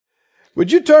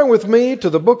Would you turn with me to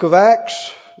the book of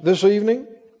Acts this evening?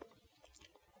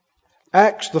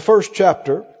 Acts, the first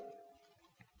chapter.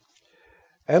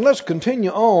 And let's continue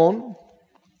on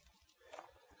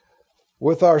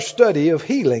with our study of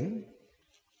healing.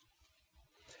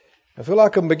 I feel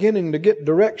like I'm beginning to get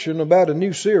direction about a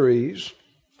new series.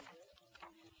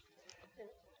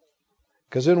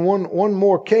 Because in one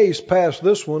more case past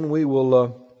this one,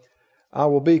 I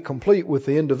will be complete with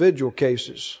the individual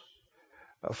cases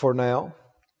for now.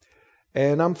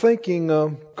 And I'm thinking,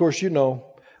 of course, you know,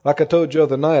 like I told you the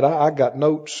other night, I got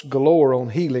notes galore on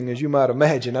healing, as you might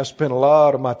imagine. I spent a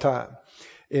lot of my time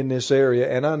in this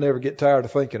area, and I never get tired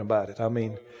of thinking about it. I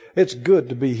mean, it's good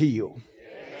to be healed,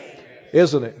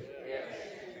 isn't it?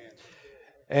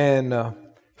 And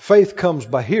faith comes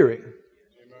by hearing.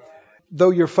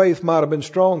 Though your faith might have been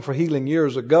strong for healing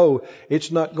years ago, it's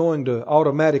not going to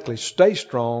automatically stay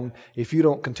strong if you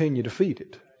don't continue to feed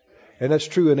it. And that's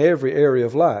true in every area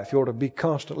of life. You ought to be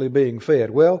constantly being fed.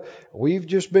 Well, we've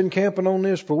just been camping on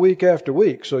this for week after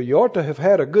week, so you ought to have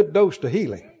had a good dose of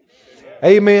healing.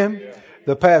 Amen.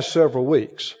 The past several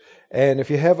weeks. And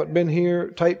if you haven't been here,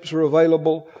 tapes are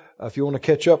available if you want to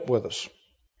catch up with us.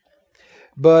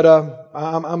 But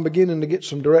I'm beginning to get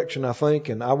some direction, I think,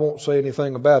 and I won't say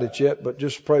anything about it yet, but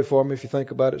just pray for me if you think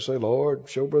about it. Say, Lord,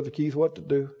 show Brother Keith what to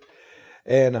do.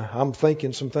 And I'm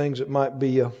thinking some things that might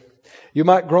be... you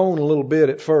might groan a little bit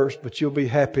at first, but you'll be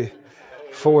happy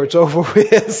before it's over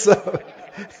with. So,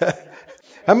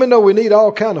 how many know we need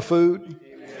all kind of food?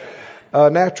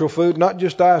 Natural food, not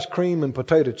just ice cream and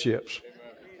potato chips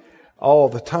all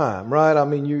the time, right? I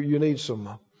mean, you need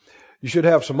some... you should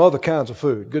have some other kinds of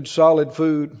food. Good solid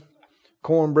food,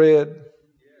 cornbread,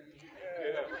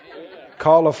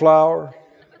 cauliflower,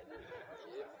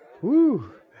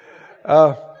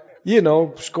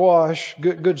 squash,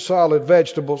 good solid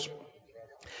vegetables.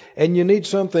 And you need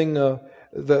something,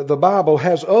 the Bible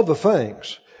has other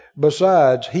things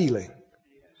besides healing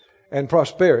and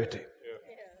prosperity.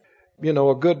 You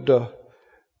know, a good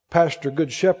pastor,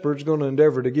 good shepherd's going to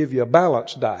endeavor to give you a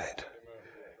balanced diet.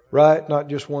 Right? Not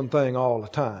just one thing all the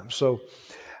time. So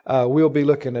we'll be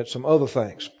looking at some other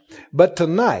things. But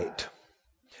tonight,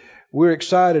 we're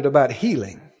excited about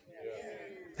healing.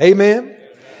 Amen?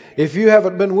 If you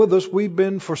haven't been with us, we've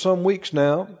been for some weeks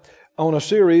now on a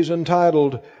series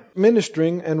entitled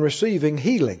Ministering and Receiving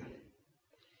Healing.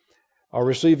 Or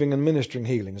Receiving and Ministering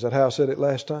Healing. Is that how I said it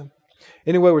last time?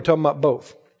 Anyway, we're talking about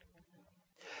both.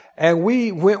 And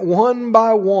we went one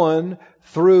by one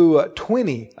through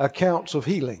 20 accounts of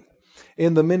healing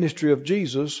in the ministry of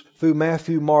Jesus through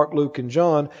Matthew, Mark, Luke, and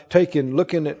John,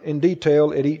 looking in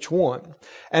detail at each one.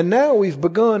 And now we've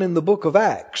begun in the book of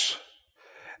Acts.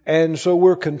 And so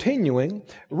we're continuing.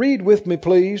 Read with me,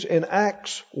 please, in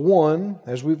Acts 1,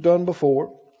 as we've done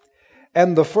before,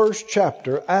 and the first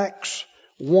chapter, Acts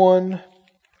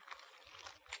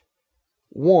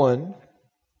 1:1.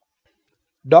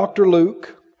 Dr.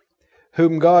 Luke,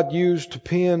 whom God used to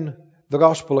pen the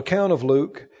gospel account of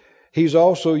Luke, he's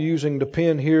also using to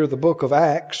pen here the book of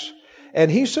Acts. And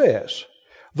he says,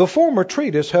 "The former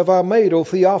treatise have I made, O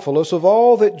Theophilus, of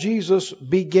all that Jesus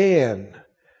began,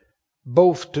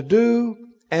 both to do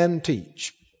and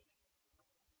teach."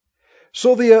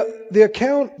 So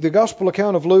the gospel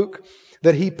account of Luke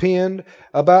that he penned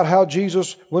about how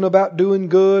Jesus went about doing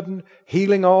good and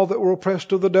healing all that were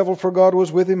oppressed of the devil, for God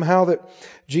was with him, how that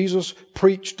Jesus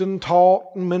preached and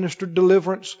taught and ministered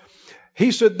deliverance.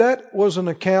 He said that was an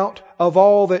account of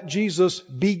all that Jesus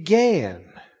began,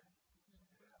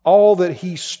 all that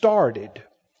he started.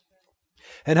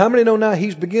 And how many know now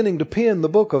he's beginning to pen the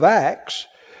book of Acts?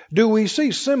 Do we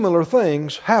see similar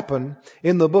things happen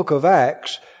in the book of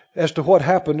Acts as to what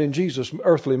happened in Jesus'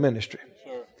 earthly ministry?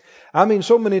 I mean,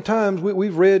 so many times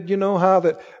we've read, how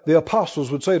that the apostles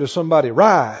would say to somebody,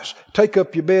 "Rise, take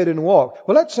up your bed and walk."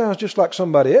 Well, that sounds just like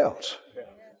somebody else.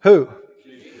 Who?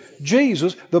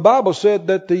 Jesus. The Bible said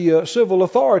that the civil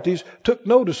authorities took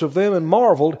notice of them and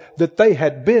marveled that they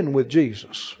had been with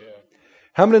Jesus.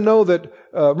 How many know that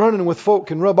running with folk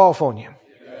can rub off on you?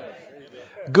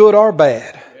 Good or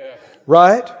bad.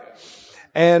 Right?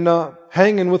 And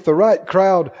hanging with the right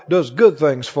crowd does good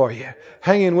things for you.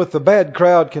 Hanging with the bad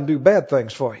crowd can do bad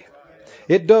things for you.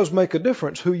 It does make a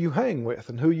difference who you hang with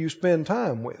and who you spend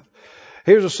time with.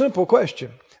 Here's a simple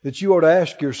question that you ought to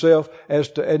ask yourself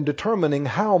in determining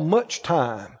how much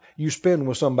time you spend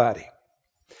with somebody.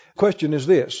 The question is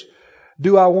this: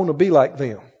 do I want to be like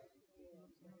them?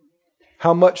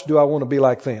 How much do I want to be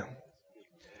like them?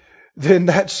 Then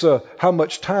that's how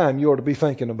much time you ought to be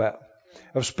thinking about.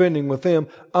 Of spending with them,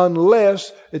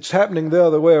 unless it's happening the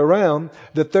other way around,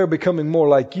 that they're becoming more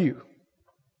like you.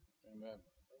 Amen.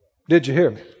 Did you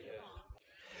hear me?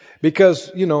 Because,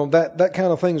 that kind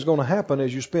of thing is going to happen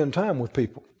as you spend time with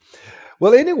people.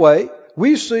 Well, anyway,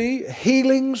 we see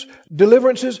healings,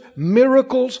 deliverances,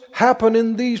 miracles happen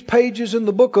in these pages in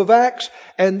the book of Acts,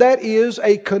 and that is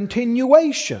a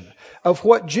continuation of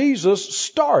what Jesus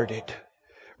started,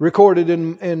 recorded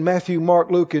in Matthew,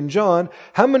 Mark, Luke, and John.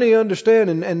 How many understand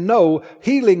and know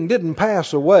healing didn't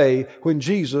pass away when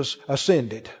Jesus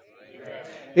ascended?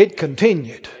 It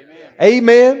continued.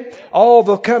 Amen. All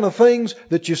the kind of things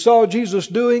that you saw Jesus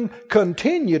doing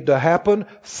continued to happen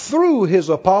through His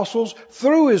apostles,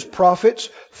 through His prophets,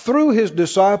 through His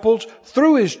disciples,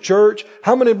 through His church.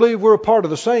 How many believe we're a part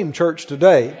of the same church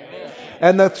today?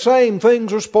 And the same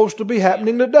things are supposed to be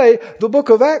happening today. The book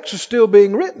of Acts is still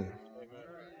being written.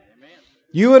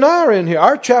 You and I are in here.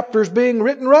 Our chapter is being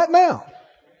written right now.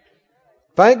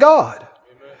 Thank God.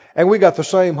 And we got the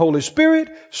same Holy Spirit,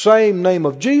 same name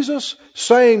of Jesus,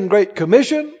 same Great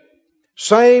Commission,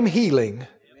 same healing.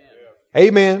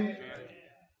 Amen.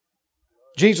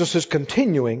 Jesus is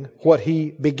continuing what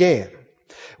He began.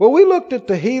 Well, we looked at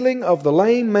the healing of the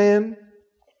lame man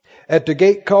at the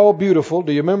gate called Beautiful.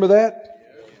 Do you remember that?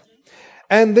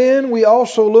 And then we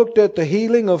also looked at the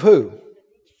healing of who?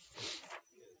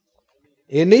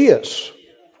 Aeneas.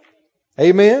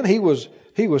 Amen. He was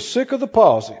sick of the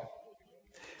palsy.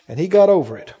 And he got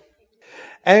over it.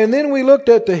 And then we looked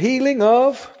at the healing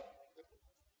of...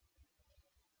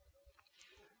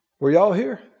 Were y'all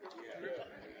here?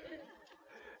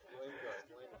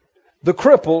 The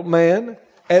crippled man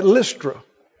at Lystra.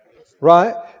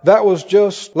 Right? That was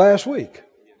just last week.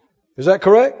 Is that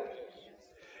correct?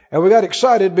 And we got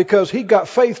excited because he got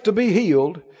faith to be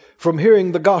healed from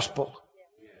hearing the gospel.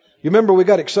 You remember we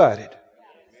got excited.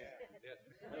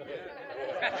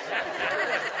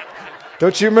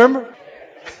 Don't you remember?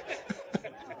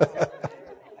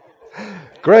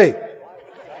 Great.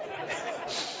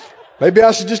 Maybe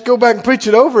I should just go back and preach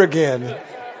it over again.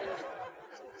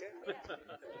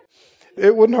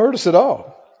 It wouldn't hurt us at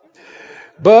all.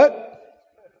 But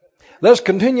let's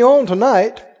continue on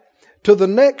tonight to the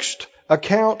next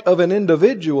account of an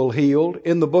individual healed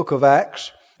in the book of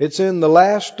Acts. It's in the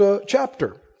last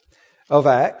chapter of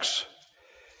Acts.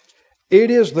 It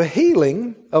is the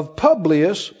healing of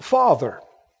Publius' father.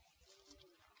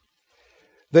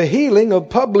 The healing of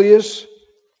Publius'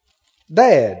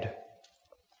 daddy,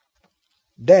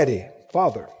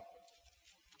 father.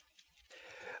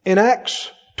 In Acts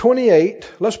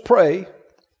 28, let's pray,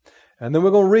 and then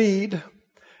we're going to read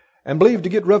and believe to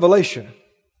get revelation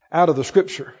out of the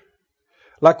Scripture,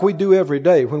 like we do every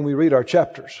day when we read our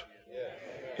chapters.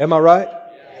 Am I right?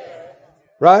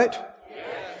 Right?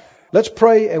 Let's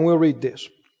pray and we'll read this.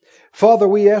 Father,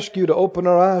 we ask you to open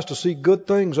our eyes to see good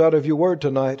things out of your word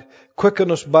tonight.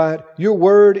 Quicken us by it. Your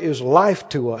word is life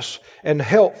to us and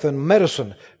health and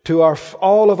medicine to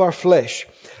all of our flesh.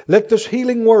 Let this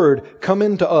healing word come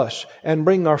into us and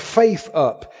bring our faith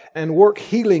up and work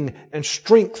healing and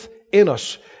strength in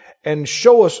us. And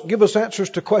give us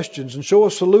answers to questions and show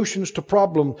us solutions to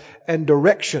problems and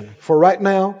direction. For right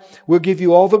now, we'll give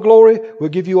you all the glory.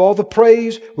 We'll give you all the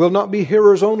praise. We'll not be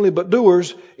hearers only, but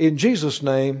doers. In Jesus'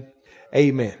 name,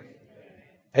 amen.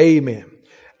 Amen.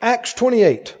 Acts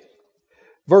 28,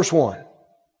 verse 1.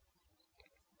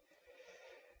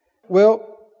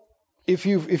 Well, if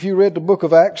you read the book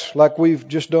of Acts like we've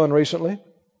just done recently,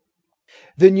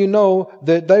 then you know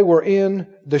that they were in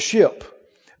the ship,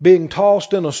 being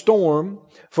tossed in a storm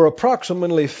for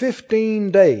approximately 15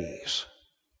 days.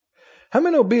 How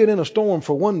many know being in a storm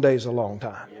for one day is a long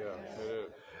time?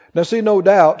 Now see, no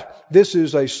doubt, this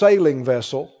is a sailing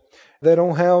vessel. They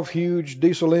don't have huge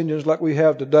diesel engines like we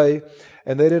have today,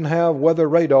 and they didn't have weather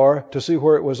radar to see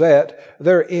where it was at.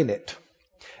 They're in it.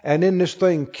 And then this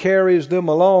thing carries them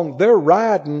along. They're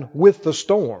riding with the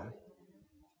storm.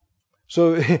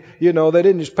 So, they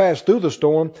didn't just pass through the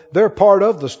storm. They're part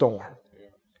of the storm.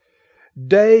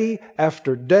 Day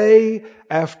after day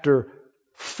after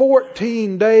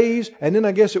 14 days, and then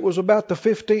I guess it was about the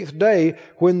 15th day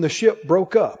when the ship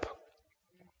broke up.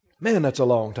 Man, that's a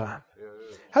long time.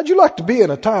 How'd you like to be in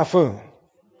a typhoon,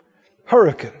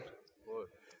 hurricane,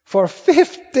 for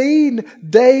 15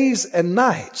 days and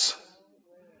nights?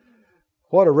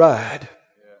 What a ride.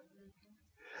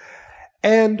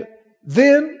 And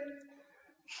then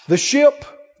the ship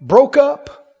broke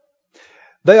up.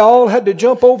 They all had to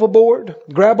jump overboard,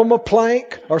 grab them a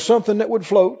plank or something that would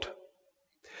float.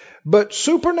 But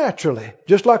supernaturally,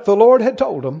 just like the Lord had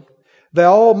told them, they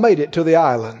all made it to the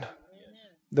island.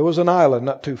 There was an island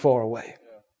not too far away.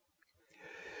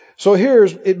 So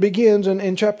it begins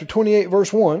in chapter 28,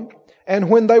 verse 1. And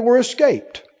when they were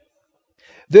escaped,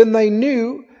 then they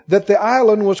knew that the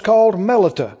island was called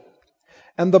Melita.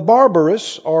 And the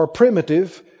barbarous or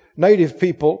primitive native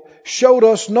people showed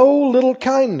us no little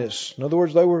kindness. In other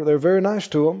words, they were very nice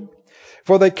to them.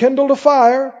 For they kindled a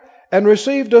fire and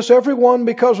received us every one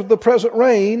because of the present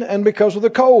rain and because of the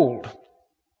cold.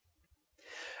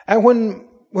 And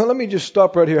let me just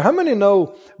stop right here. How many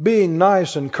know being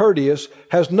nice and courteous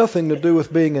has nothing to do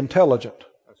with being intelligent?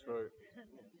 That's right.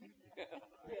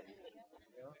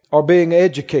 Or being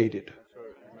educated? That's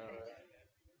right.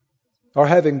 Or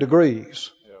having degrees?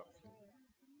 Yeah.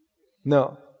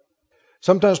 No.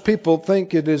 Sometimes people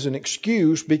think it is an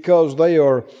excuse because they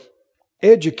are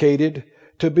educated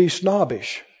to be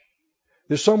snobbish.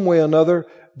 There's some way or another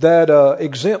that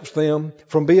exempts them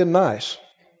from being nice.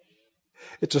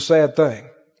 It's a sad thing.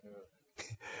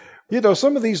 You know,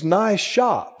 some of these nice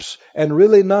shops and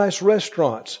really nice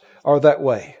restaurants are that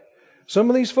way. Some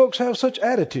of these folks have such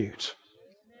attitudes.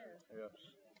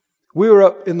 We were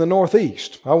up in the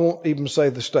Northeast. I won't even say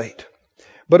the state,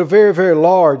 but a very, very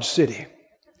large city.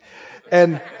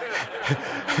 And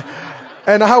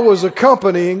I was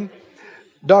accompanying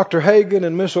Dr. Hagan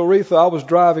and Miss Oretha. I was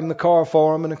driving the car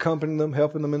for them and accompanying them,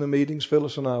 helping them in the meetings.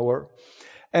 Phyllis and I were.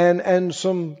 And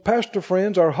some pastor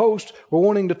friends, our hosts, were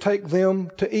wanting to take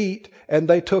them to eat, and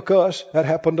they took us. That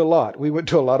happened a lot. We went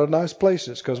to a lot of nice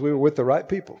places because we were with the right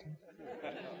people.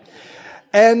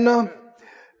 And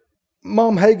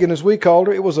Mom Hagan, as we called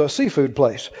her, it was a seafood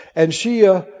place. And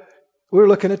we were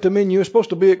looking at the menu. It's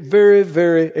supposed to be a very,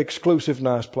 very exclusive,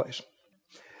 nice place.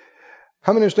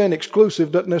 How many understand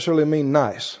exclusive doesn't necessarily mean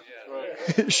nice?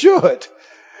 It should.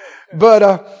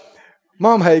 But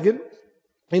Mom Hagan,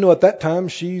 you know, at that time,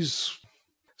 she's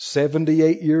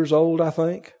 78 years old, I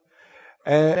think,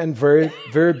 and very,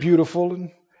 very beautiful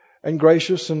and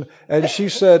gracious. And she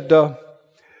said,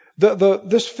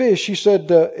 this fish, she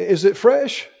said, is it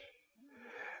fresh?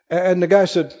 And the guy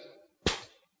said,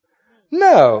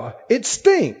 no, it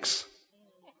stinks.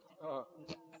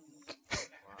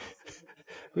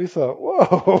 We thought,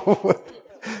 whoa,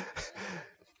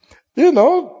 you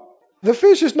know, the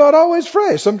fish is not always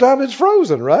fresh. Sometimes it's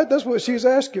frozen, right? That's what she's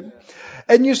asking.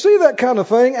 And you see that kind of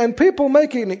thing, and people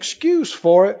make an excuse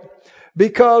for it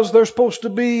because they're supposed to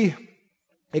be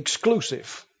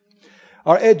exclusive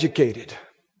or educated.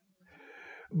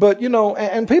 But, you know,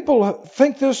 and people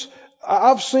think this.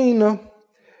 I've seen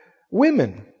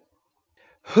women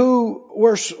who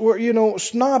were, you know,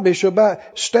 snobbish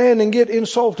about stand and get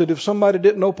insulted if somebody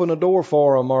didn't open a door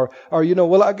for them or you know,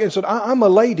 well, I said, I'm a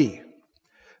lady.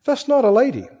 That's not a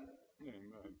lady.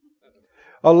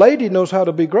 A lady knows how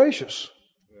to be gracious.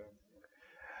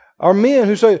 Or men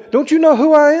who say, don't you know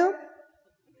who I am?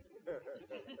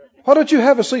 Why don't you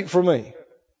have a seat for me?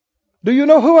 Do you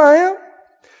know who I am?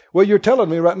 Well, you're telling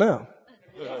me right now.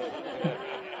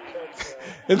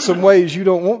 In some ways you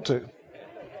don't want to.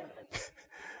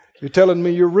 You're telling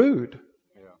me you're rude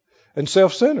and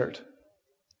self-centered.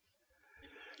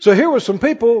 So here were some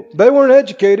people, they weren't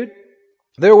educated.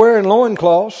 They were wearing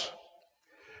loincloths,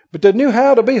 but they knew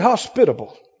how to be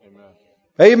hospitable.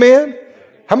 Amen?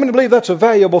 How many believe that's a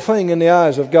valuable thing in the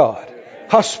eyes of God?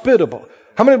 Hospitable.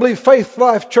 How many believe Faith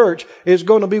Life Church is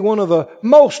going to be one of the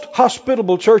most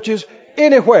hospitable churches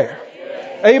anywhere?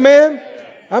 Amen?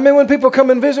 I mean, when people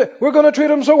come and visit, we're going to treat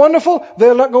them so wonderful,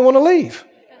 they're not going to want to leave.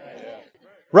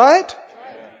 Right?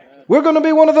 We're going to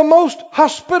be one of the most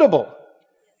hospitable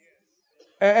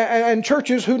and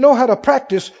churches who know how to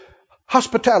practice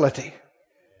hospitality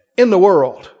in the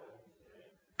world.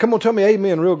 Come on, tell me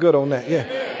amen real good on that. Yeah,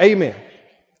 amen.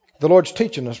 The Lord's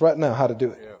teaching us right now how to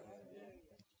do it.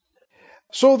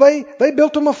 So they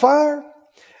built them a fire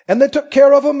and they took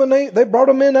care of them and they brought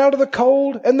them in out of the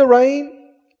cold and the rain.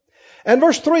 And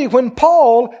verse 3, when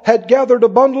Paul had gathered a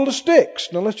bundle of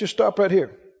sticks. Now let's just stop right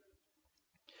here.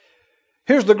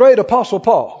 Here's the great Apostle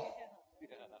Paul.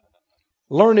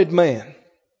 Learned man.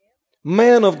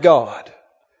 Man of God.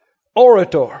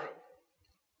 Orator.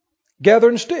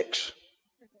 Gathering sticks.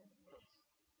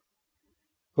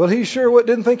 Well, he sure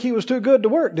didn't think he was too good to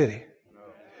work, did he?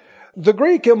 The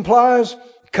Greek implies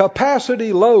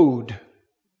capacity load.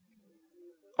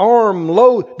 Arm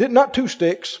load. Not 2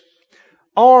 sticks.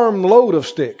 Arm load of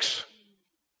sticks.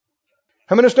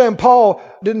 How many understand Paul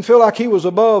didn't feel like he was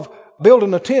above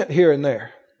building a tent here and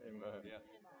there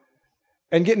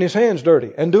and getting his hands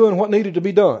dirty and doing what needed to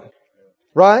be done?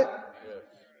 Right?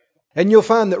 And you'll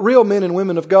find that real men and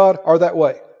women of God are that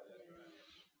way.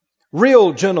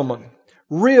 Real gentlemen,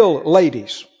 real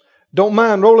ladies don't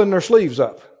mind rolling their sleeves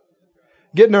up,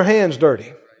 getting their hands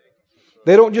dirty.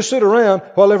 They don't just sit around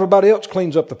while everybody else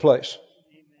cleans up the place.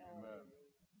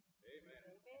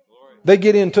 They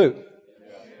get in too.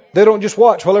 They don't just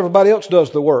watch while everybody else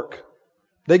does the work.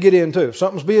 They get in too. If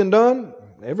something's being done,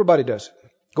 everybody does it.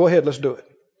 Go ahead, let's do it.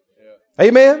 Yeah.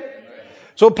 Amen?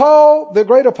 So Paul, the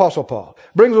great apostle Paul,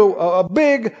 brings a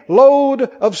big load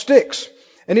of sticks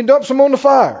and he dumps them on the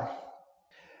fire.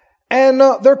 And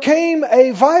there came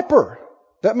a viper.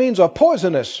 That means a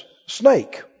poisonous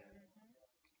snake.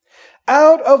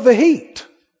 Out of the heat.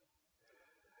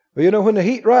 Well, you know, when the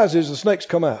heat rises, the snakes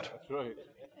come out. That's right.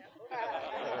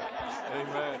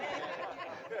 Amen.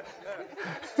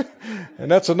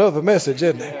 And that's another message,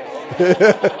 isn't it?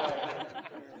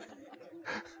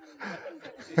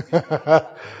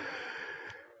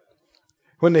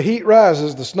 When the heat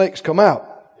rises, the snakes come out.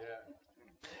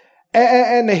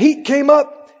 And the heat came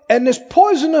up, and this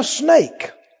poisonous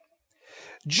snake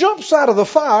jumps out of the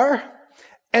fire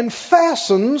and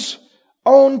fastens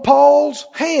on Paul's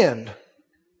hand.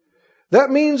 That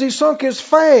means he sunk his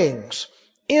fangs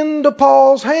into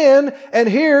Paul's hand, and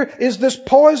here is this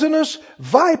poisonous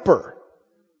viper.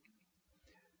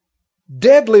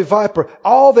 Deadly viper.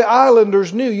 All the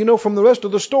islanders knew, you know, from the rest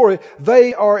of the story,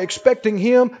 they are expecting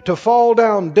him to fall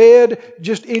down dead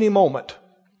just any moment.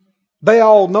 They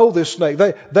all know this snake.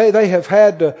 They have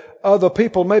had other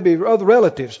people, maybe other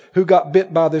relatives, who got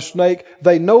bit by this snake.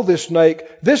 They know this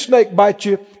snake. This snake bites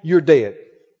you, you're dead.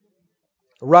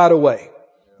 Right away.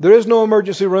 There is no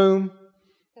emergency room.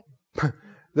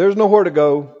 There's nowhere to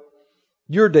go.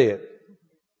 You're dead.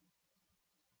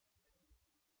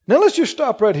 Now let's just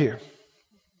stop right here.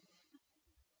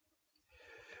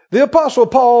 The Apostle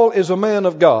Paul is a man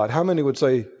of God. How many would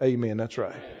say amen? That's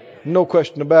right. No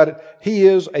question about it. He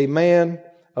is a man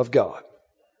of God.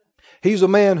 He's a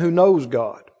man who knows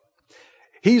God.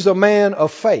 He's a man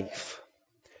of faith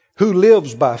who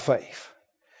lives by faith.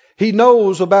 He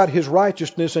knows about his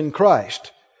righteousness in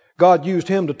Christ. God used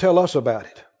him to tell us about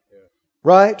it.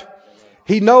 Right?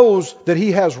 He knows that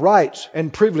he has rights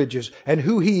and privileges and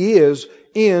who he is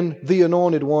in the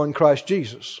Anointed One, Christ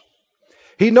Jesus.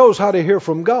 He knows how to hear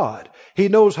from God. He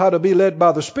knows how to be led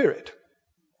by the Spirit.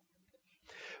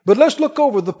 But let's look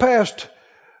over the past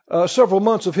several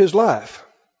months of his life.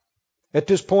 At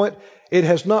this point, it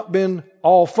has not been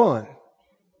all fun.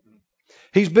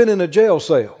 He's been in a jail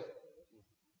cell.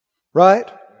 Right?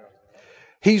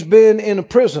 He's been in a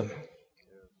prison.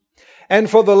 And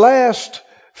for the last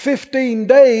 15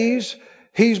 days,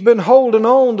 he's been holding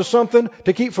on to something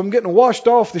to keep from getting washed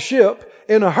off the ship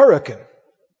in a hurricane.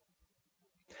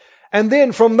 And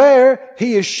then from there,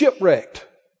 he is shipwrecked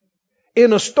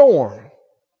in a storm,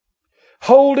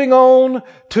 holding on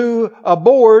to a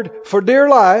board for dear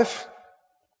life.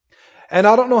 And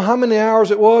I don't know how many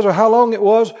hours it was or how long it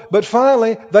was, but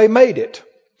finally they made it.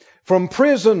 From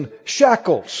prison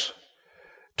shackles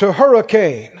to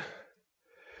hurricane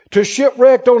to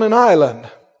shipwrecked on an island.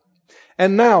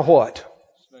 And now what?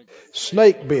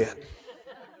 Snake bit.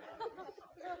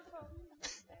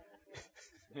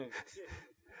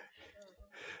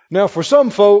 Now for some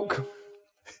folk,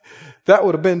 that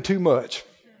would have been too much.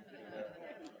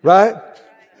 Right?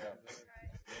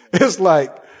 It's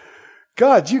like,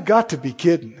 God, you got to be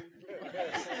kidding.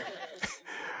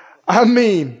 I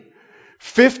mean,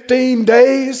 15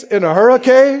 days in a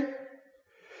hurricane,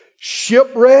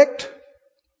 shipwrecked,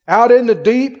 out in the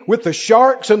deep with the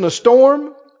sharks and the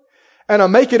storm, and I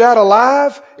make it out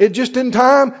alive just in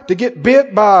time to get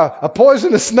bit by a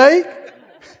poisonous snake?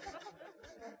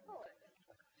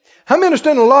 How many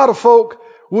understand a lot of folk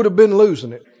would have been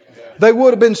losing it? They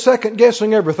would have been second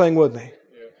guessing everything, wouldn't they?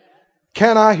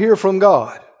 Can I hear from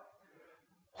God?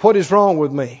 What is wrong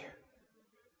with me?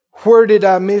 Where did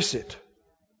I miss it?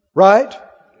 Right?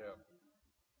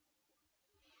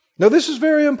 Now this is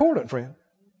very important, friend.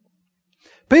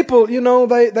 People, you know,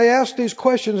 they ask these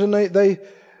questions and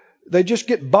they just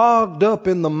get bogged up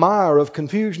in the mire of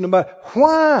confusion about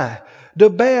why do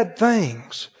bad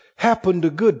things happen to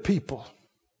good people?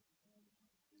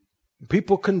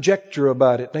 People conjecture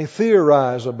about it. They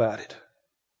theorize about it.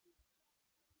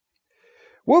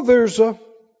 Well,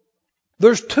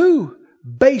 there's two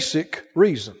basic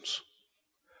reasons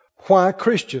why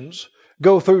Christians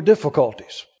go through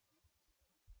difficulties.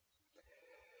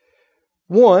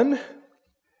 One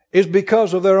is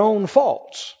because of their own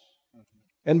faults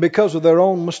and because of their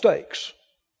own mistakes.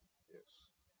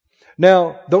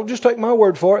 Now, don't just take my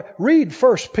word for it. Read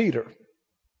 1 Peter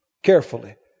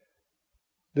carefully.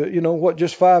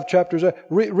 Just 5 chapters.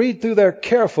 Read through there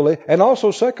carefully. And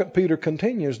also 2 Peter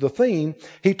continues the theme.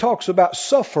 He talks about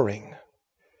suffering.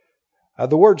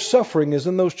 The word suffering is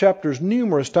in those chapters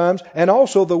numerous times. And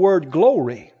also the word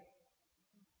glory.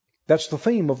 That's the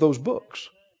theme of those books.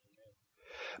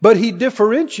 But he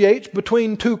differentiates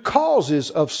between two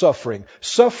causes of suffering.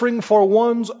 Suffering for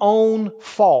one's own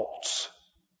faults,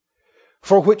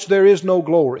 for which there is no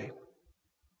glory.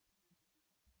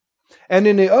 And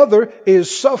in the other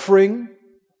is suffering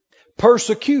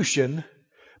persecution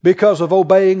because of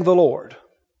obeying the Lord,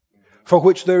 for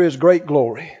which there is great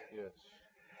glory.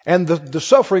 And the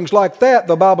sufferings like that,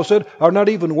 the Bible said, are not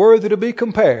even worthy to be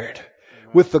compared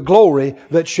with the glory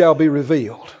that shall be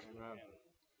revealed.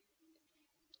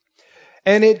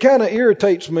 And it kind of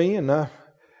irritates me, and I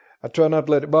try not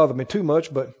to let it bother me too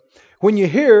much, but when you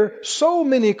hear so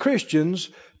many Christians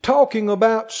talking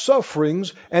about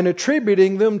sufferings and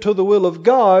attributing them to the will of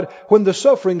God, when the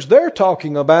sufferings they're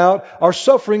talking about are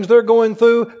sufferings they're going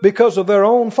through because of their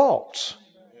own faults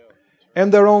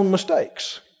and their own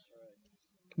mistakes.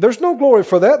 There's no glory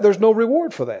for that. There's no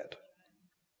reward for that.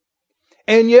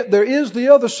 And yet there is the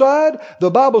other side. The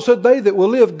Bible said they that will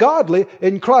live godly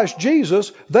in Christ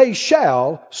Jesus, they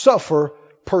shall suffer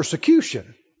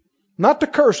persecution. Not the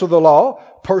curse of the law,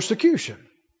 persecution.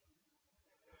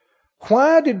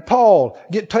 Why did Paul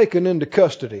get taken into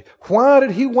custody? Why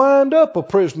did he wind up a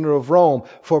prisoner of Rome?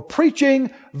 For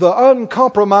preaching the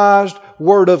uncompromised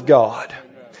Word of God.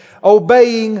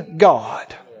 Obeying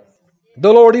God.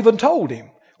 The Lord even told him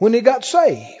when he got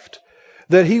saved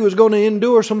that he was going to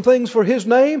endure some things for His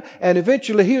name, and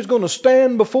eventually he was going to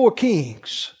stand before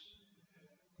kings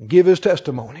and give his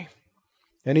testimony.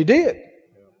 And he did.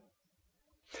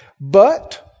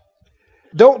 But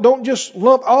don't just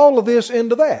lump all of this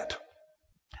into that.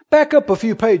 Back up a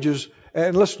few pages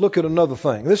and let's look at another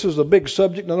thing. This is a big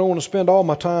subject and I don't want to spend all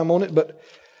my time on it, but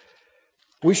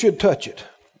we should touch it.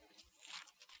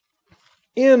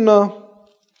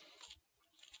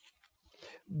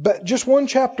 But just one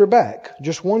chapter back,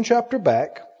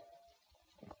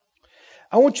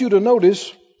 I want you to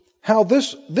notice how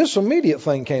this immediate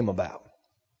thing came about.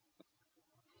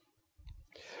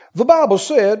 The Bible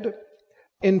said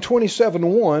in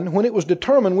 27:1, when it was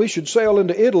determined we should sail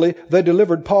into Italy, they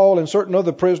delivered Paul and certain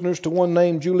other prisoners to one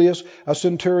named Julius, a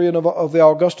centurion of the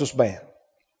Augustus band.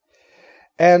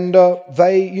 And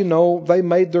they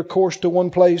made their course to one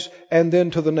place and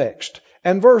then to the next.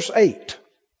 And verse 8.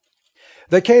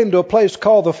 They came to a place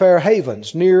called the Fair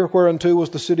Havens, near whereunto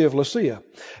was the city of Lasea.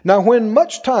 Now when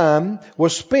much time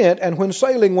was spent, and when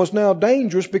sailing was now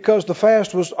dangerous, because the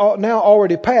fast was now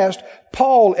already past,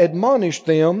 Paul admonished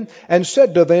them and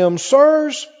said to them,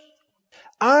 Sirs,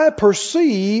 I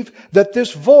perceive that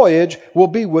this voyage will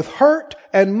be with hurt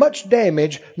and much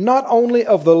damage, not only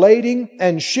of the lading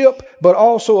and ship, but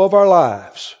also of our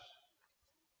lives.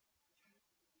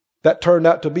 That turned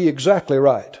out to be exactly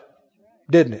right,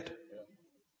 didn't it?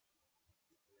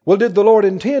 Well, did the Lord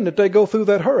intend that they go through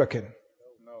that hurricane?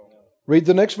 No. Read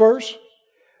the next verse.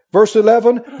 Verse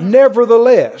 11,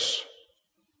 Nevertheless,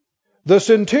 the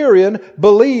centurion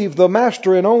believed the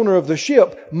master and owner of the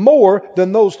ship more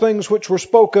than those things which were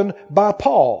spoken by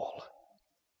Paul.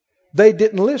 They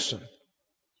didn't listen.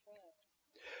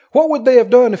 What would they have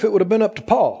done if it would have been up to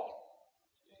Paul?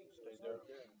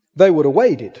 They would have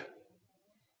waited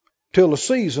till the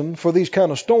season for these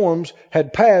kind of storms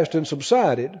had passed and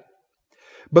subsided.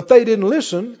 But they didn't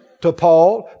listen to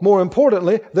Paul. More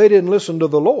importantly, they didn't listen to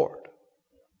the Lord.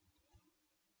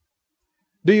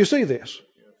 Do you see this?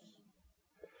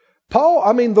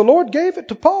 The Lord gave it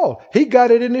to Paul. He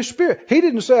got it in his spirit. He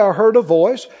didn't say, I heard a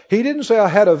voice. He didn't say, I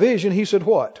had a vision. He said,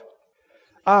 what?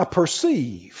 I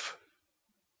perceive.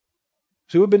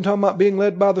 See, we've been talking about being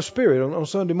led by the Spirit on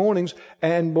Sunday mornings,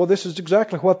 and well, this is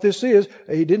exactly what this is.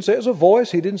 He didn't say it was a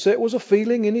voice. He didn't say it was a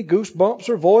feeling, any goosebumps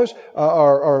or voice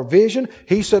or vision.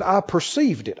 He said, I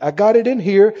perceived it. I got it in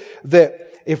here that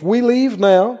if we leave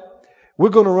now,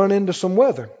 we're going to run into some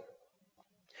weather.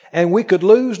 And we could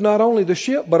lose not only the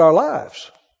ship, but our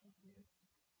lives.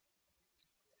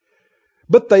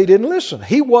 But they didn't listen.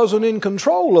 He wasn't in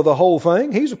control of the whole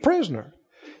thing. He's a prisoner.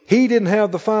 He didn't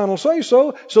have the final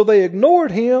say-so, so they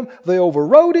ignored him, they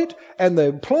overrode it, and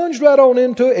they plunged right on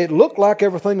into it. It looked like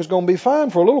everything was going to be fine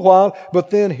for a little while,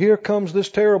 but then here comes this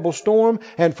terrible storm,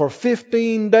 and for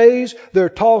 15 days they're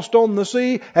tossed on the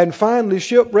sea, and finally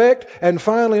shipwrecked, and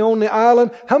finally on the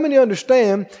island. How many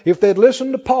understand if they'd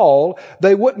listened to Paul,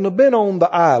 they wouldn't have been on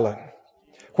the island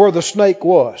where the snake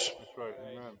was?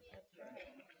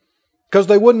 Because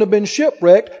they wouldn't have been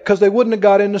shipwrecked, because they wouldn't have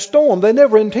got in the storm. They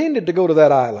never intended to go to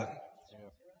that island.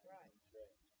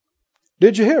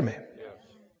 Did you hear me?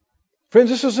 Friends,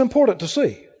 this is important to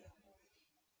see.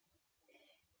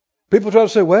 People try to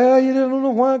say, well, you don't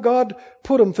know why God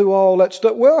put them through all that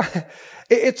stuff. Well,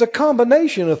 It's a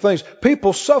combination of things.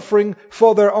 People suffering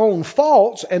for their own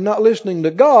faults and not listening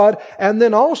to God. And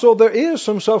then also there is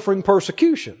some suffering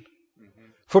persecution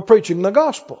for preaching the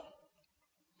gospel.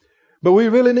 But we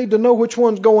really need to know which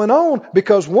one's going on,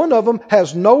 because one of them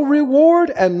has no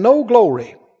reward and no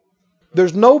glory.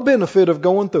 There's no benefit of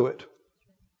going through it.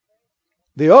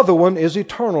 The other one is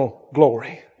eternal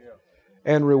glory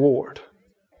and reward.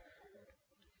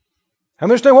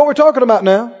 Understand what we're talking about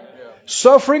now?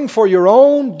 Suffering for your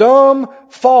own dumb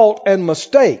fault and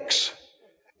mistakes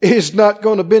is not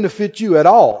going to benefit you at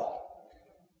all.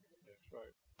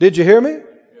 Did you hear me?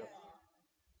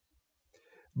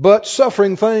 But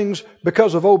suffering things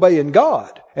because of obeying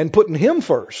God and putting Him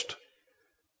first,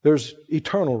 there's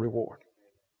eternal reward.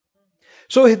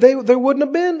 So there wouldn't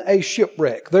have been a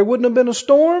shipwreck. There wouldn't have been a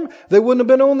storm. They wouldn't have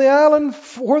been on the island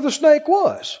where the snake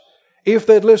was if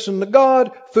they'd listened to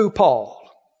God through Paul.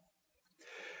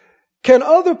 Can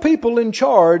other people in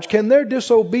charge, can their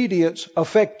disobedience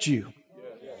affect you?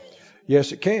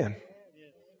 Yes, it can.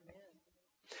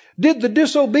 Did the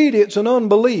disobedience and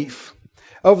unbelief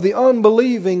of the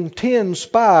unbelieving 10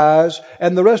 spies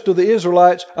and the rest of the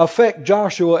Israelites affect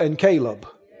Joshua and Caleb?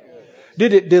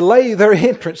 Did it delay their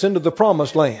entrance into the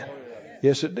promised land?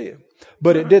 Yes, it did.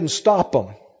 But it didn't stop them.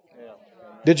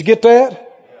 Did you get that?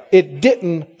 It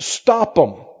didn't stop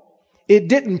them. It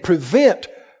didn't prevent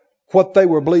what they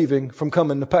were believing from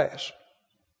coming to pass.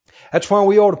 That's why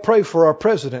we ought to pray for our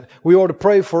president. We ought to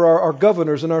pray for our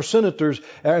governors and our senators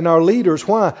and our leaders.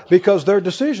 Why? Because their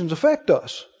decisions affect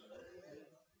us.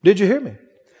 Did you hear me?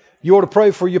 You ought to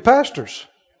pray for your pastors.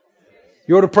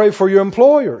 You ought to pray for your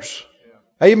employers.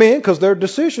 Amen. Because their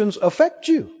decisions affect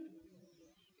you.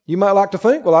 You might like to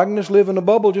think, well, I can just live in a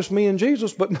bubble, just me and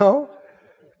Jesus. But no.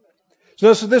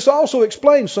 So this also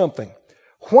explains something.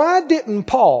 Why didn't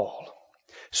Paul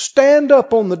stand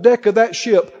up on the deck of that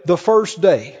ship the first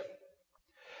day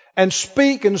and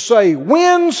speak and say,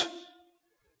 winds,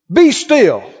 be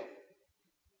still.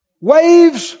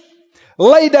 Waves,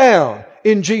 lay down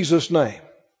in Jesus' name.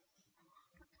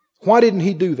 Why didn't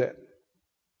he do that?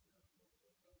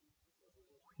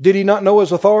 Did he not know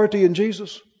his authority in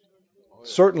Jesus?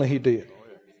 Certainly he did.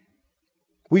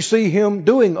 We see him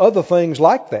doing other things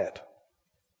like that.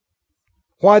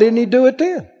 Why didn't he do it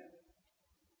then?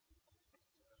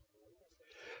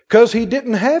 Because he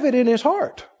didn't have it in his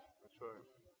heart.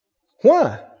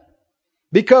 Why?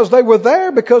 Because they were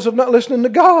there because of not listening to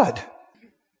God.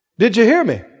 Did you hear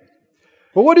me?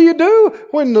 Well, what do you do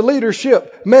when the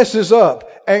leadership messes up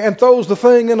and throws the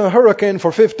thing in a hurricane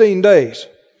for 15 days?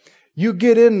 You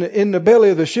get in the belly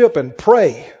of the ship and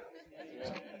pray.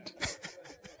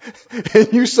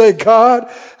 And you say, God,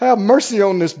 have mercy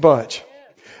on this bunch.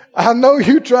 I know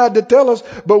you tried to tell us,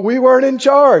 but we weren't in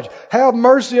charge. Have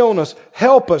mercy on us.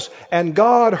 Help us. And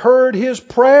God heard his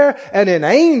prayer, and an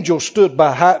angel stood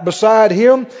beside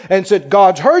him and said,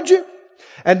 God's heard you.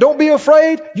 And don't be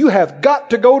afraid. You have got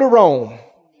to go to Rome.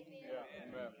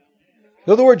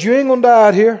 In other words, you ain't going to die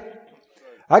out here.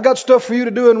 I got stuff for you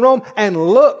to do in Rome. And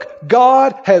look,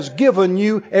 God has given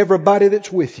you everybody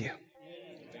that's with you.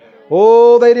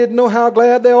 Oh, they didn't know how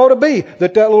glad they ought to be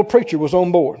that little preacher was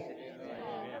on board.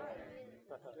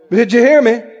 Did you hear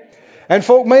me? And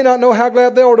folk may not know how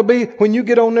glad they ought to be when you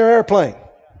get on their airplane.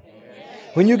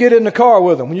 When you get in the car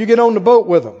with them. When you get on the boat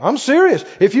with them. I'm serious.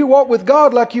 If you walk with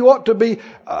God like you ought to be,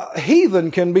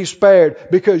 heathen can be spared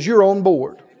because you're on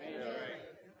board.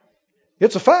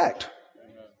 It's a fact.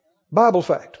 Bible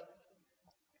fact.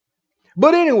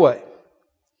 But anyway,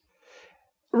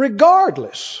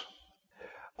 regardless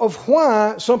of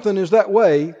why something is that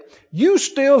way, you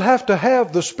still have to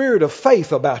have the spirit of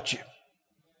faith about you.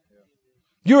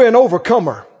 You're an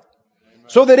overcomer.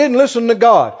 So they didn't listen to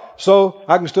God. So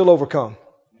I can still overcome.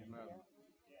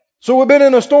 So we've been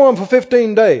in a storm for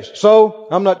 15 days. So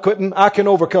I'm not quitting. I can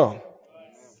overcome.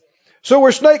 So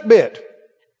we're snake bit.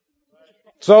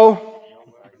 So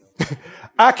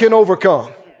I can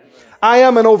overcome. I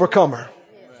am an overcomer.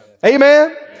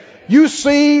 Amen. You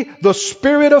see the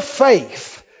spirit of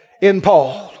faith in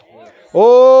Paul.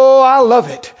 Oh, I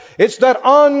love it. It's that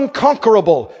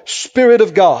unconquerable Spirit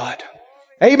of God.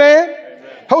 Amen? Amen.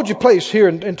 Hold your place here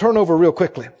and turn over real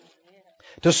quickly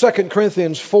to 2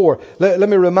 Corinthians 4. Let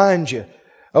me remind you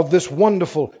of this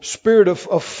wonderful spirit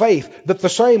of faith that the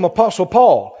same Apostle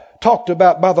Paul talked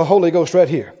about by the Holy Ghost right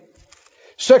here.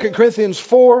 2 Corinthians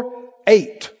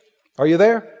 4:8. Are you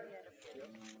there?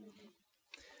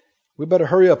 We better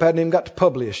hurry up. I hadn't even got to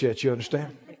publish yet, you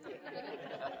understand?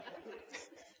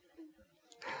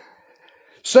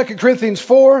 2 Corinthians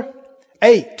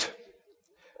 4:8.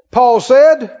 Paul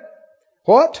said,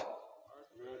 what?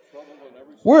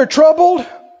 We're troubled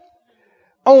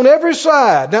On every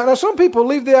side. Now some people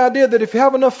leave the idea that if you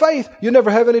have enough faith, you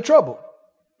never have any trouble.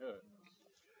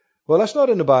 Well, that's not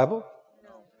in the Bible.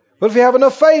 But if you have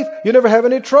enough faith, you never have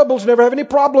any troubles, never have any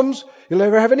problems, you'll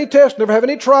never have any tests, never have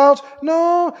any trials.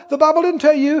 No, the Bible didn't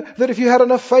tell you that if you had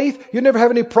enough faith, you never have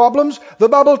any problems. The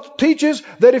Bible teaches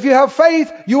that if you have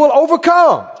faith, you will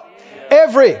overcome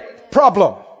every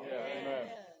problem.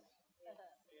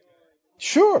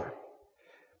 Sure.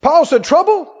 Paul said,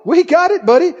 trouble? We got it,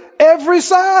 buddy. Every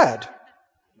side.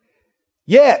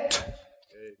 Yet,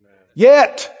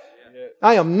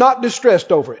 I am not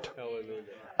distressed over it.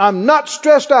 I'm not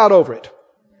stressed out over it.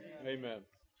 Amen.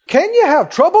 Can you have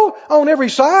trouble on every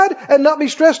side and not be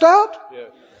stressed out?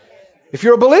 Yes. If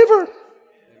you're a believer.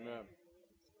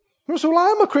 Amen. So, well,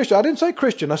 I'm a Christian. I didn't say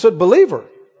Christian. I said believer.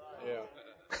 Yeah.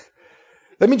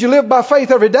 That means you live by faith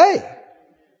every day.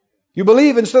 You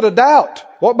believe instead of doubt.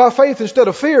 Walk by faith instead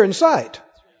of fear and sight.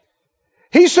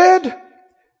 He said,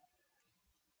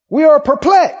 we are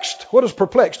perplexed. What does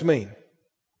perplexed mean?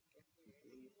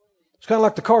 It's kind of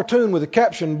like the cartoon with the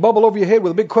caption bubble over your head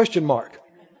with a big question mark.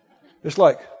 It's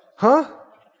like, huh?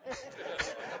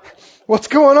 What's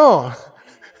going on?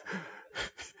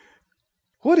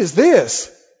 What is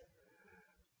this?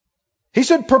 He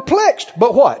said perplexed,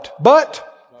 but what? But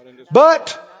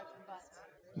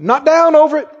not down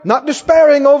over it, not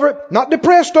despairing over it, not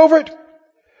depressed over it,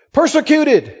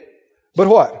 persecuted. But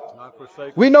what? Not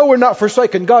forsaken. We know we're not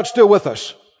forsaken. God's still with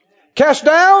us. Cast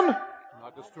down,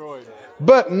 Not destroyed.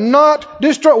 but not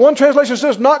destroyed. One translation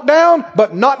says knocked down,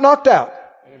 but not knocked out.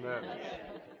 Amen.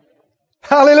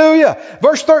 Hallelujah.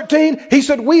 Verse 13, he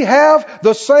said, we have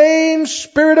the same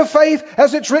spirit of faith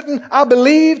as it's written, I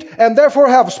believed and therefore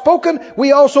have spoken.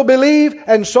 We also believe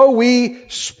and so we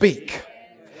speak.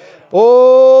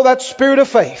 Oh, that spirit of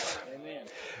faith.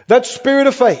 That spirit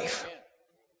of faith.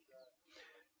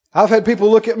 I've had people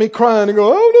look at me crying and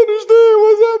go, I don't understand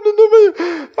what's happening to me.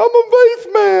 I'm a faith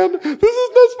man. This is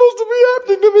not supposed to be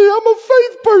happening to me. I'm a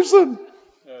faith person.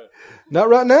 Not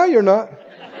right now, you're not.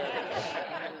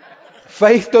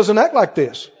 Faith doesn't act like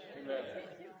this.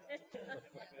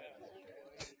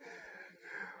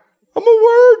 I'm a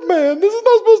word man. This is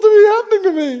not supposed to be happening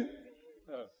to me.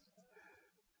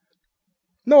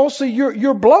 No, see,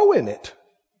 you're blowing it.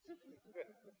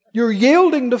 You're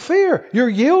yielding to fear. You're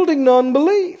yielding to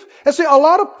unbelief. And see, a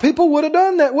lot of people would have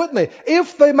done that, wouldn't they?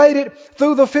 If they made it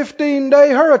through the 15-day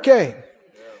hurricane.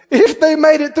 If they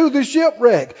made it through the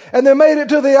shipwreck. And they made it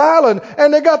to the island.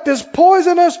 And they got this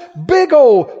poisonous, big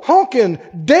old, honking,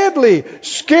 deadly,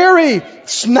 scary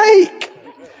snake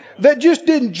that just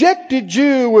injected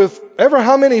you with ever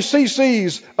how many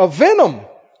cc's of venom.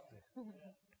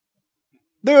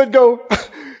 They would go,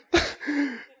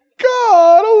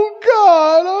 God, Lord,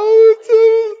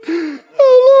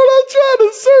 I try to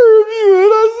serve you,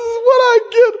 and this is what I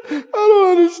get. I don't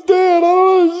understand.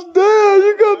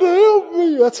 You got to help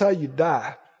me. That's how you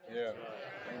die. Yeah.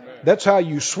 That's how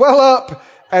you swell up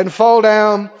and fall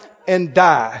down and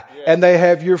die. And they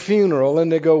have your funeral,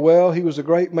 and they go, well, he was a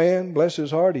great man. Bless his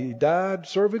heart. He died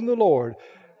serving the Lord.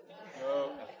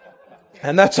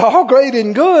 And that's all great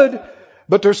and good,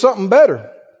 but there's something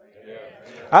better.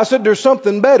 I said there's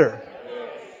something better.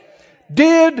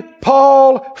 Did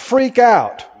Paul freak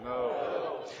out?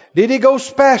 No. Did he go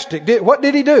spastic? What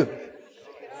did he do?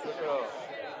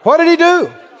 What did he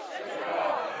do?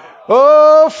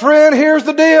 Oh, friend, here's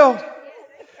the deal.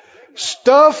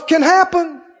 Stuff can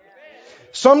happen.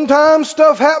 Sometimes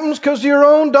stuff happens because of your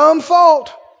own dumb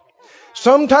fault.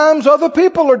 Sometimes other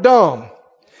people are dumb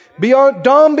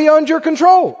beyond your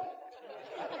control.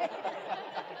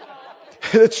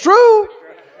 It's true.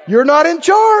 You're not in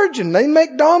charge and they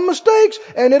make dumb mistakes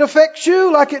and it affects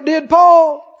you like it did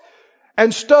Paul.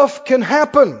 And stuff can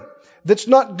happen that's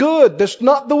not good, that's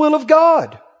not the will of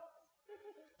God.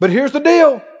 But here's the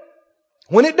deal.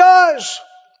 When it does,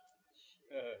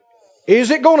 is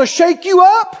it going to shake you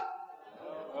up?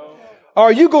 Or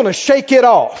are you going to shake it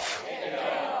off?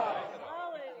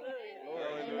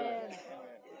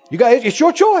 You got, it's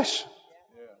your choice.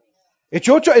 It's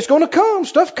your choice. It's going to come.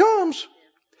 Stuff comes.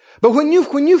 But when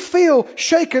you feel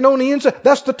shaken on the inside,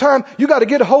 that's the time you got to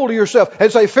get a hold of yourself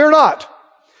and say, fear not.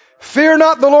 Fear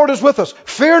not, the Lord is with us.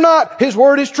 Fear not, His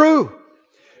word is true.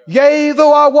 Yea,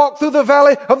 though I walk through the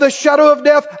valley of the shadow of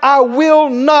death, I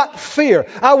will not fear.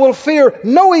 I will fear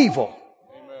no evil.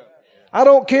 Amen. I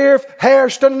don't care if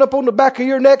hair's standing up on the back of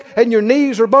your neck and your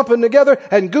knees are bumping together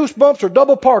and goosebumps are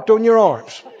double parked on your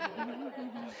arms.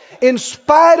 In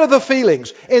spite of the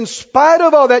feelings, in spite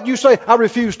of all that, you say, I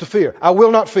refuse to fear. I will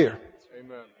not fear.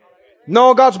 Amen.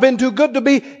 No, God's been too good to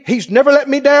be. He's never let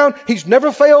me down. He's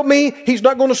never failed me. He's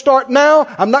not going to start now.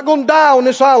 I'm not going to die on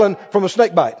this island from a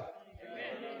snake bite.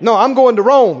 No, I'm going to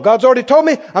Rome. God's already told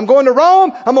me I'm going to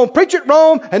Rome. I'm going to preach at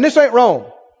Rome, and this ain't Rome.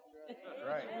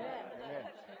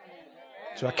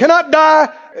 So I cannot die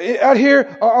out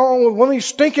here on one of these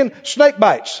stinking snake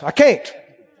bites. I can't.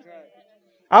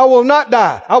 I will not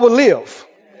die. I will live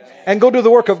and go do the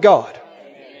work of God.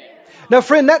 Now,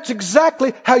 friend, that's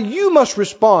exactly how you must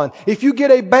respond if you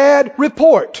get a bad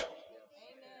report.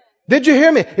 Did you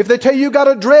hear me? If they tell you got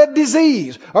a dread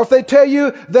disease, or if they tell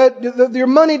you that your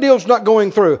money deal's not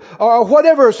going through, or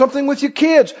whatever, something with your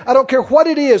kids, I don't care what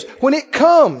it is, when it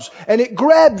comes and it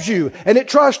grabs you and it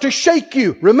tries to shake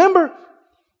you, remember?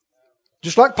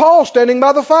 Just like Paul standing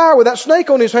by the fire with that snake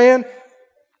on his hand,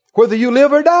 whether you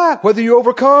live or die, whether you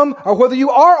overcome or whether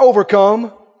you are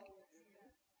overcome,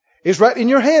 is right in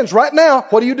your hands right now.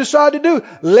 What do you decide to do?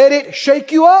 Let it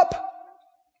shake you up?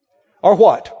 Or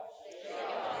what?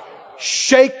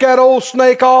 Shake that old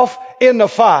snake off in the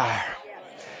fire.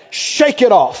 Shake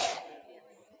it off.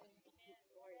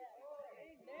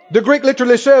 The Greek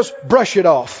literally says, brush it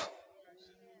off.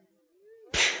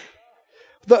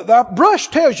 The brush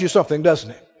tells you something,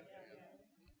 doesn't it?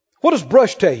 What does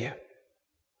brush tell you?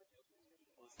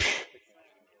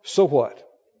 So what?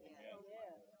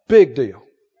 Big deal.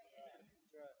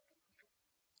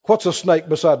 What's a snake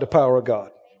beside the power of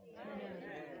God?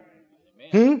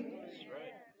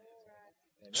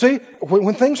 See,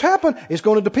 when things happen, it's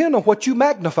going to depend on what you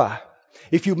magnify.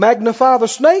 If you magnify the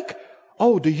snake,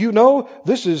 oh, do you know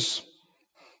this is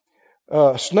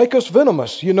Snakeus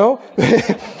venomous, you know?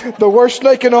 The worst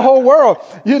snake in the whole world.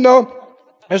 You know,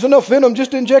 there's enough venom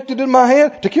just injected in my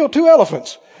hand to kill 2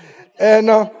 elephants. And,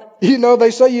 you know,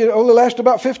 they say you only last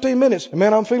about 15 minutes.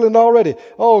 Man, I'm feeling it already.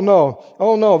 Oh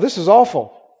no, this is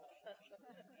awful.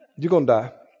 You're going to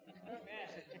die.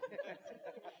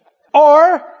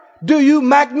 Or do you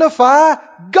magnify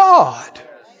God?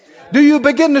 Do you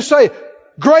begin to say,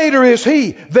 greater is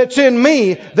He that's in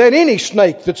me than any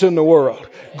snake that's in the world.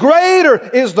 Greater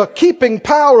is the keeping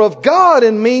power of God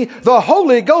in me, the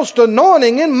Holy Ghost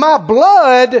anointing in my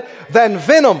blood, than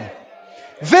venom.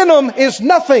 Venom is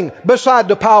nothing beside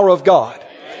the power of God.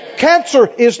 Cancer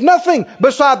is nothing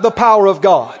beside the power of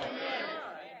God.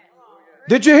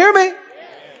 Did you hear me?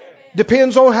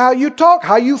 Depends on how you talk,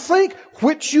 how you think,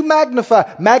 which you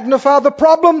magnify. Magnify the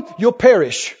problem, you'll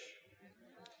perish.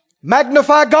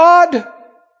 Magnify God,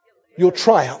 you'll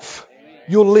triumph.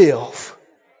 You'll live.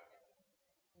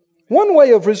 One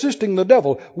way of resisting the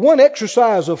devil, one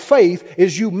exercise of faith,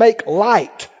 is you make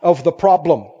light of the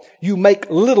problem. You make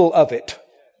little of it.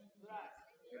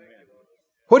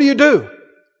 What do?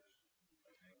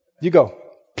 You go,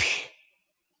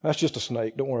 that's just a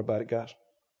snake. Don't worry about it, guys.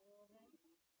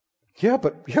 Yeah,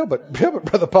 but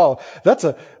Brother Paul, that's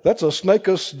a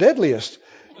snakeus deadliest.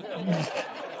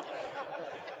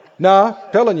 Nah,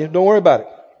 telling you, don't worry about it.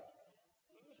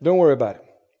 Don't worry about it.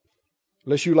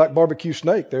 Unless you like barbecue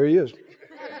snake, there he is.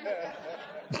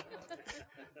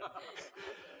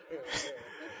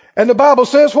 And the Bible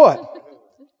says what?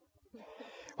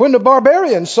 When the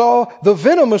barbarians saw the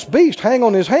venomous beast hang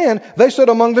on his hand, they said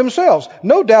among themselves,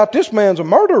 no doubt this man's a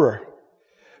murderer,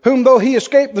 whom though he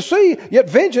escaped the sea, yet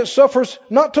vengeance suffers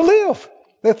not to live.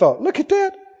 They thought, look at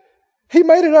that. He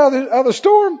made it out of the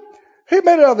storm. He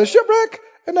made it out of the shipwreck.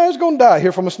 And now he's going to die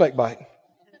here from a snake bite.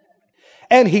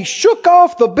 And he shook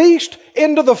off the beast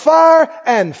into the fire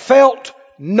and felt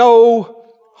no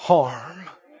harm.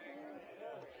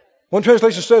 One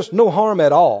translation says, no harm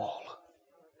at all.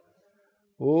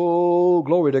 Oh,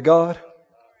 glory to God.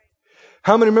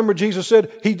 How many remember Jesus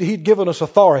said He'd given us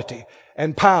authority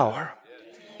and power,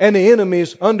 and the enemy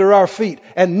is under our feet,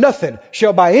 and nothing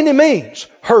shall by any means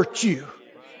hurt you.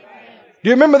 Do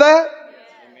you remember that?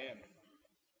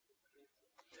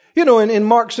 You know, in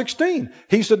Mark 16,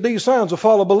 He said these signs will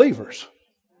follow believers.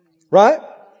 Right?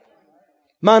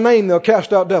 My name they'll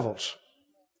cast out devils.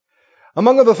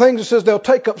 Among other things, it says they'll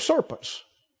take up serpents.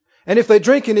 And if they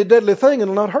drink any deadly thing,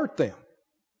 it'll not hurt them.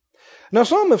 Now,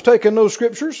 some have taken those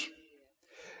scriptures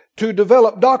to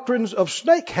develop doctrines of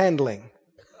snake handling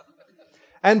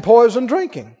and poison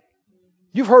drinking.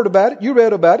 You've heard about it. You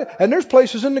read about it. And there's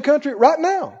places in the country right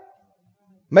now,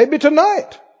 maybe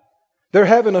tonight, they're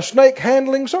having a snake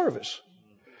handling service.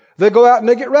 They go out and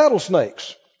they get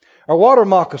rattlesnakes or water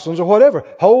moccasins or whatever,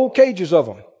 whole cages of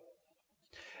them.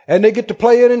 And they get to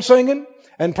playing and singing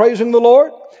and praising the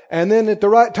Lord. And then at the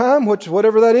right time,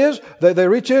 whatever that is, they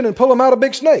reach in and pull them out a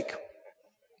big snake.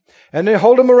 And they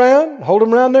hold them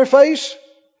around their face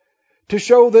to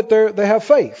show that they have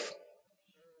faith.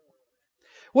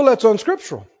 Well, that's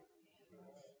unscriptural.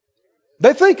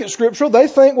 They think it's scriptural. They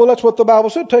think, well, that's what the Bible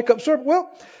said, take up serpent. Well,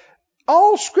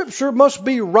 all scripture must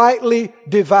be rightly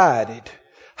divided.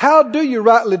 How do you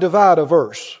rightly divide a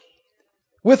verse?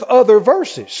 With other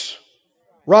verses.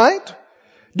 Right?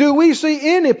 Do we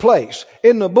see any place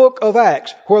in the book of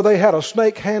Acts where they had a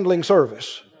snake handling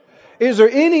service? Is there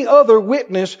any other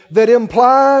witness that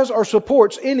implies or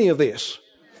supports any of this?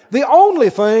 The only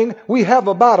thing we have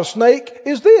about a snake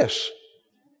is this.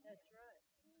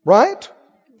 Right?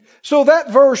 So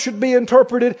that verse should be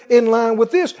interpreted in line with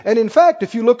this. And in fact,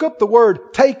 if you look up the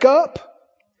word take up,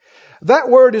 that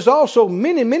word is also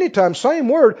many, many times, same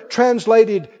word,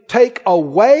 translated take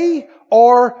away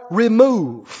or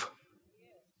remove.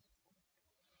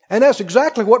 And that's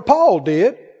exactly what Paul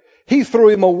did. He threw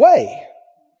him away.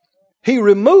 He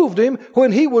removed him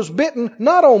when he was bitten,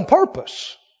 not on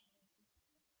purpose.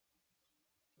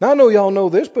 Now, I know y'all know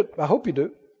this, but I hope you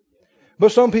do.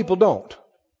 But some people don't.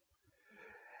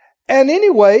 And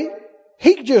anyway,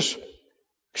 he just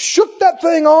shook that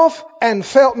thing off and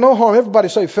felt no harm. Everybody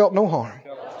say felt no harm.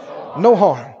 No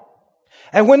harm.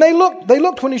 And when they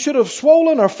looked when he should have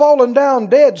swollen or fallen down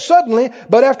dead suddenly,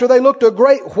 but after they looked a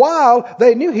great while,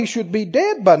 they knew he should be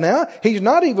dead by now. He's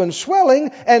not even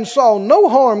swelling and saw no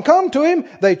harm come to him.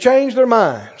 They changed their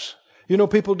minds. You know,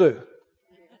 people do.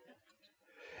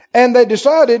 And they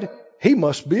decided he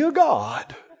must be a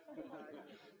god.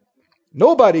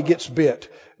 Nobody gets bit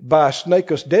by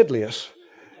Snacus deadlius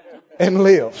and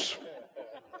lives.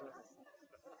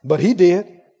 But he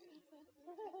did.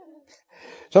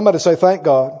 Somebody say, thank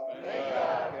God.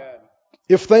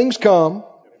 If things come,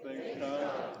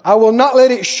 I will not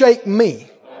let it shake me.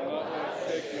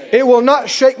 It will not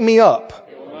shake me up.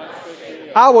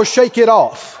 I will shake it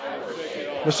off.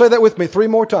 Let's say that with me 3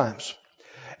 more times.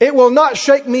 It will not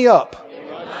shake me up.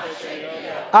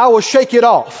 I will shake it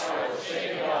off.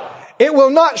 It will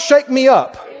not shake me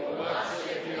up.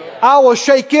 I will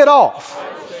shake it off.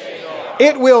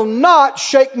 It will not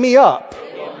shake me up.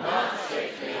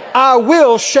 I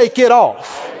will shake it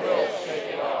off.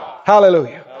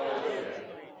 Hallelujah.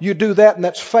 You do that and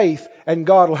that's faith, and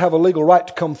God will have a legal right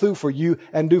to come through for you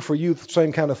and do for you the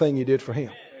same kind of thing you did for Him.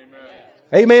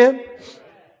 Amen.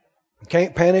 You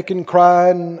can't panic and cry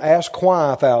and ask why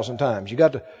 1,000 times. You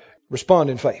got to respond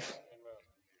in faith.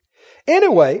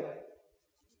 Anyway,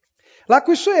 like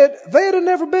we said, they'd have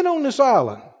never been on this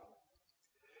island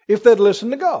if they'd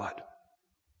listened to God.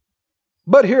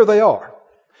 But here they are.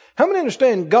 How many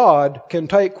understand God can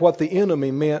take what the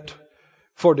enemy meant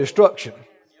for destruction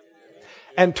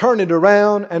and turn it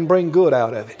around and bring good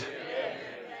out of it?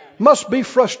 Must be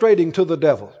frustrating to the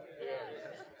devil.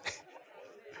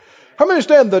 How many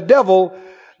understand the devil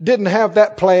didn't have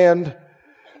that planned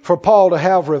for Paul to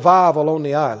have revival on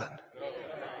the island?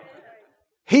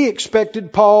 He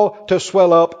expected Paul to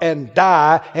swell up and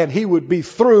die, and he would be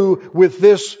through with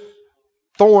this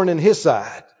thorn in his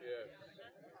side.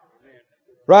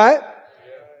 Right?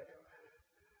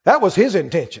 That was his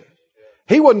intention.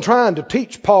 He wasn't trying to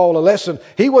teach Paul a lesson.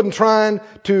 He wasn't trying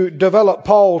to develop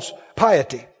Paul's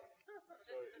piety.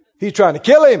 He's trying to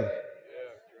kill him.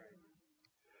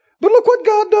 But look what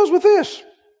God does with this.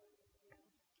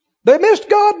 They missed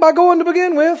God by going to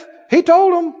begin with. He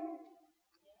told them.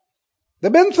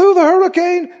 They've been through the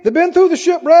hurricane. They've been through the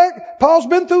shipwreck. Paul's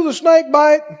been through the snake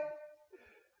bite.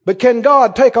 But can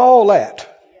God take all that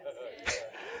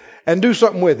and do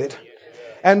something with it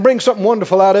and bring something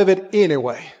wonderful out of it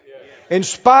anyway? In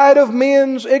spite of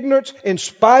men's ignorance, in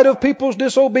spite of people's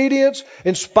disobedience,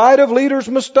 in spite of leaders'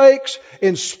 mistakes,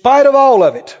 in spite of all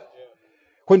of it,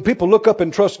 when people look up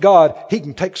and trust God, He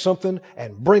can take something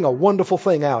and bring a wonderful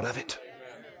thing out of it.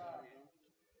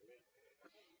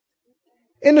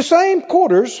 In the same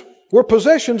quarters were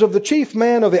possessions of the chief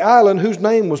man of the island, whose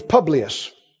name was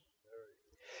Publius.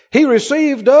 He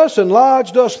received us and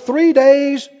lodged us 3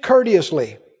 days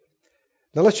courteously.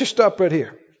 Now let's just stop right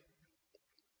here.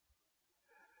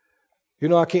 You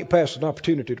know, I can't pass an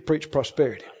opportunity to preach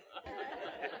prosperity.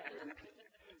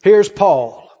 Here's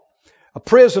Paul, a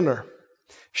prisoner,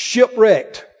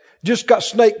 shipwrecked, just got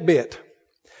snake bit.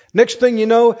 Next thing you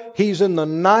know, he's in the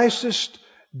nicest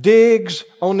digs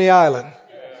on the island,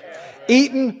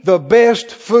 eating the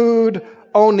best food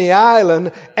on the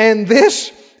island. And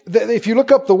this, if you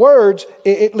look up the words,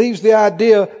 it leaves the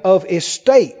idea of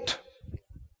estate.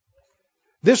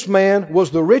 This man was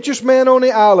the richest man on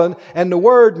the island, and the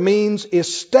word means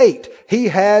estate. He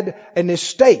had an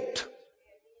estate.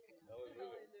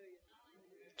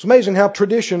 It's amazing how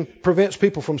tradition prevents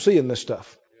people from seeing this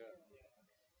stuff.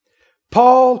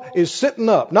 Paul is sitting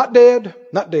up, not dead,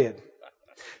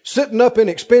 sitting up in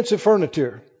expensive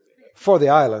furniture for the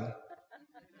island,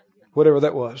 whatever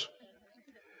that was.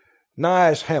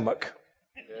 Nice hammock.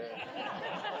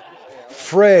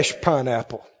 Fresh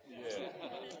pineapple.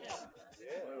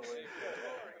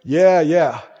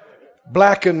 Yeah.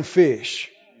 Blackened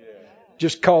fish.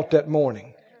 Just caught that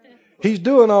morning. He's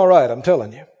doing all right, I'm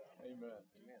telling you.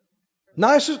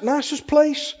 Nicest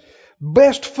place.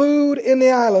 Best food in the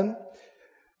island.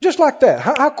 Just like that.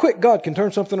 How quick God can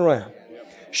turn something around.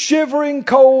 Shivering,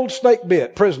 cold, snake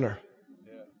bit, prisoner.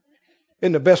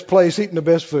 In the best place, eating the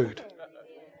best food.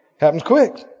 Happens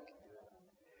quick.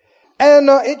 And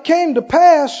it came to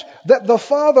pass that the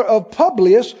father of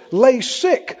Publius lay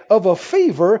sick of a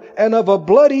fever and of a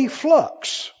bloody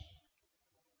flux.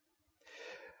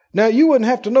 Now, you wouldn't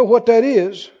have to know what that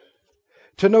is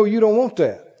to know you don't want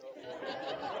that.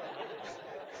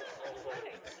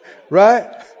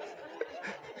 Right?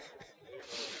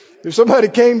 If somebody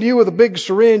came to you with a big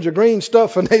syringe of green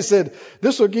stuff and they said,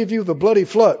 this will give you the bloody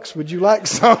flux, would you like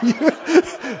some?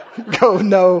 You go,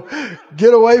 no,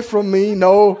 get away from me.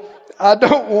 No, I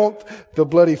don't want the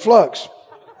bloody flux.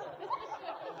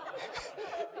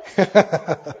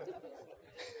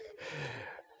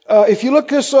 If you look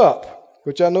this up,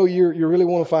 which I know you really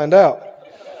want to find out,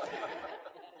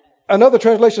 another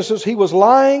translation says he was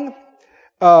lying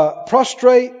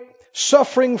prostrate,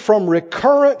 suffering from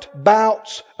recurrent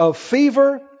bouts of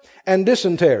fever and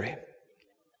dysentery,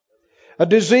 a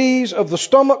disease of the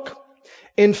stomach,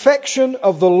 infection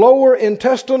of the lower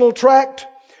intestinal tract,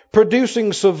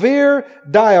 producing severe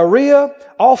diarrhea,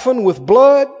 often with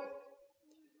blood,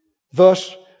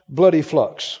 thus bloody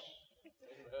flux.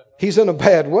 He's in a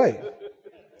bad way,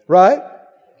 right?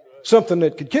 Something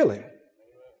that could kill him,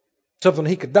 something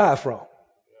he could die from.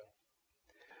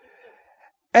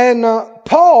 And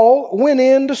Paul went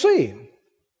in to see him.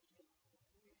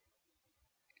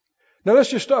 Now let's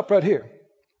just stop right here.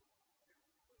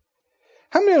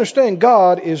 How many understand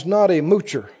God is not a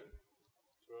moocher?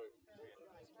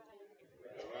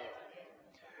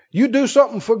 You do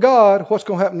something for God, what's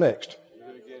going to happen next?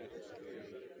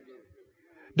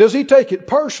 Does he take it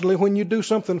personally when you do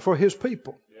something for his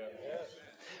people?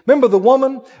 Remember the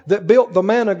woman that built the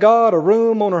man of God a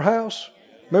room on her house?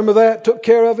 Remember that? Took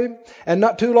care of him. And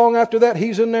not too long after that,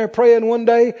 he's in there praying one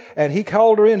day, and he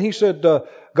called her in. He said,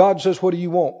 God says, what do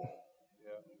you want?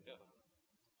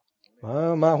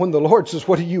 When the Lord says,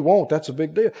 what do you want? That's a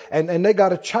big deal. And they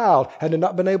got a child, and they've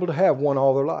not been able to have one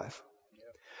all their life.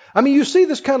 I mean, you see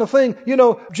this kind of thing. You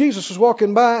know, Jesus is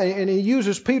walking by, and he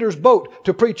uses Peter's boat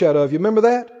to preach out of. You remember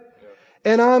that?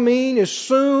 And I mean, as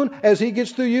soon as he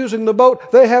gets through using the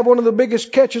boat, they have one of the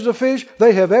biggest catches of fish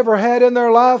they have ever had in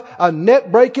their life. A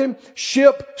net breaking,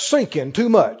 ship sinking too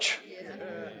much.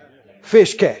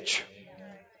 Fish catch.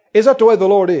 Is that the way the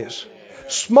Lord is?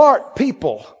 Smart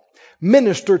people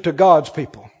minister to God's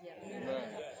people.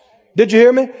 Did you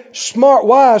hear me? Smart,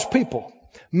 wise people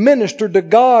minister to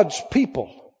God's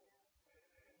people.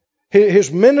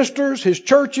 His ministers, his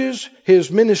churches,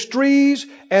 his ministries,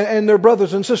 and their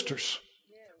brothers and sisters.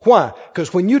 Why?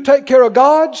 Because when you take care of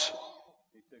God's,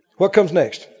 what comes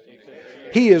next?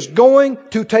 He is going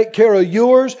to take care of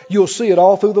yours. You'll see it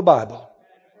all through the Bible.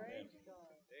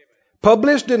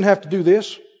 Publius didn't have to do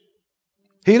this.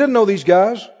 He didn't know these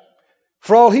guys.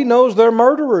 For all he knows, they're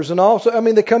murderers. And also, I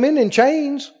mean, they come in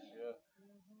chains.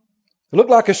 They look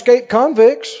like escaped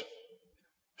convicts.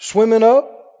 Swimming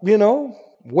up,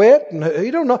 wet. And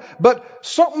you don't know. But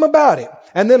something about it.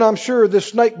 And then I'm sure this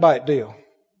snake bite deal.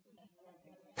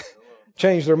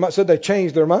 Said they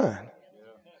changed their mind.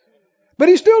 But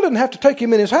he still didn't have to take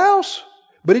him in his house.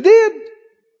 But he did.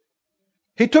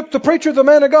 He took the preacher, the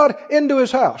man of God, into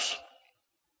his house.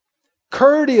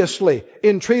 Courteously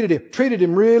entreated him. Treated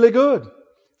him really good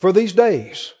for these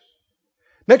days.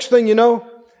 Next thing you know,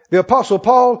 the Apostle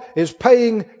Paul is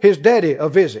paying his daddy a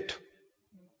visit.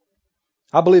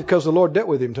 I believe because the Lord dealt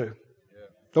with him too.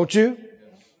 Don't you?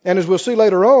 And as we'll see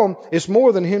later on, it's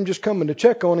more than him just coming to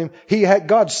check on him.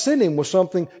 God sent him with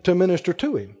something to minister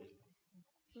to him.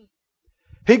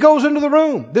 He goes into the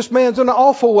room. This man's in an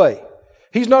awful way.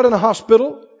 He's not in a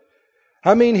hospital.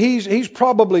 I mean, he's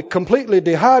probably completely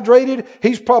dehydrated.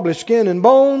 He's probably skin and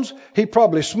bones. He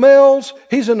probably smells.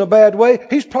 He's in a bad way.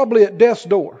 He's probably at death's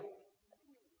door.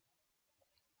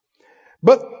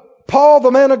 But Paul,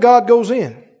 the man of God, goes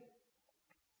in.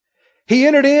 He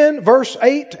entered in, verse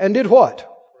 8, and did what?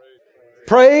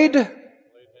 Prayed.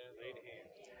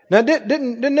 Now,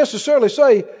 didn't necessarily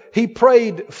say he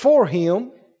prayed for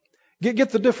him.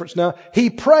 Get the difference now. He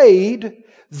prayed,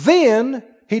 then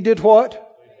he did what?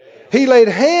 He laid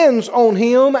hands on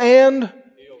him and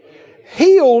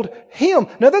healed him.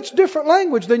 Now, that's different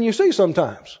language than you see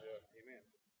sometimes.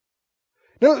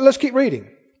 Now, let's keep reading.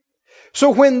 So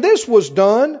when this was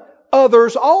done,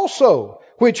 others also,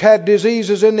 which had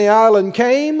diseases in the island,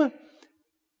 came,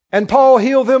 and Paul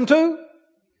healed them too?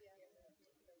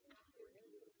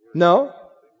 No.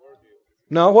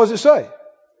 No, what does it say?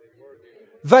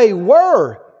 They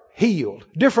were healed.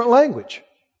 Different language.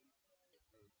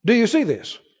 Do you see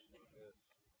this?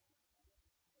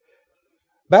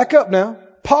 Back up now.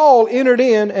 Paul entered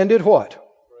in and did what?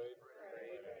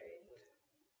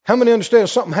 How many understand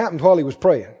something happened while he was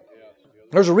praying?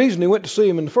 There's a reason he went to see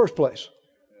him in the first place.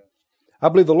 I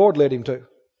believe the Lord led him to.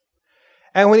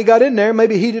 And when he got in there,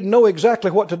 maybe he didn't know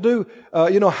exactly what to do,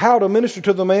 how to minister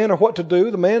to the man or what to do.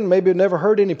 The man maybe never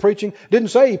heard any preaching. Didn't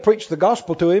say he preached the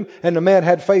gospel to him and the man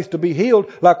had faith to be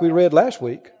healed like we read last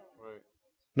week.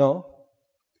 No.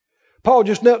 Paul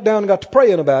just knelt down and got to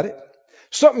praying about it.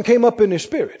 Something came up in his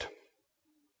spirit.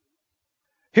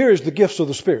 Here is the gifts of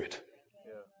the Spirit.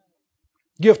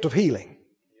 Gift of healing.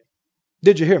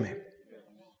 Did you hear me?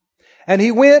 And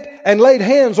he went and laid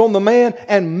hands on the man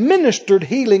and ministered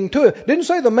healing to him. Didn't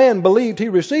say the man believed he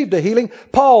received a healing.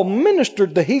 Paul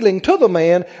ministered the healing to the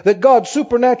man that God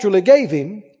supernaturally gave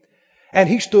him. And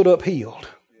he stood up healed.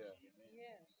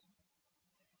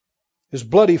 His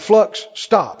bloody flux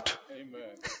stopped.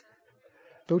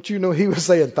 Don't you know he was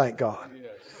saying, thank God.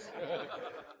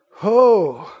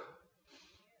 Oh,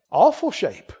 awful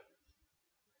shape.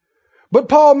 But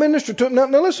Paul ministered to him. Now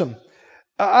listen,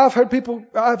 I've had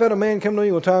a man come to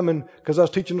me one time, and because I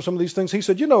was teaching him some of these things, he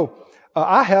said,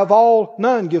 I have all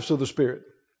 9 gifts of the Spirit.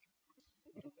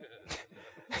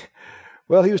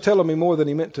 Well, he was telling me more than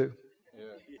he meant to.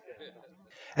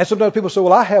 And sometimes people say,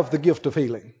 well, I have the gift of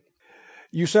healing.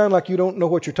 You sound like you don't know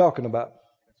what you're talking about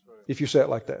if you say it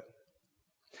like that.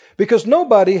 Because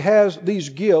nobody has these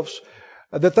gifts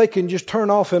that they can just turn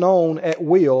off and on at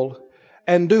will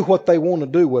and do what they want to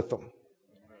do with them.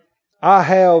 I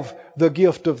have the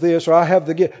gift of this, or I have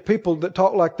the gift. People that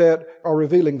talk like that are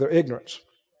revealing their ignorance.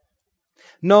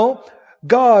 No,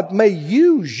 God may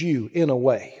use you in a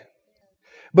way,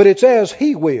 but it's as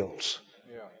He wills,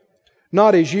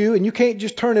 not as you. And you can't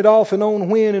just turn it off and on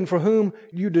when and for whom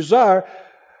you desire.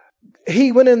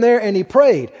 He went in there and he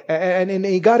prayed, and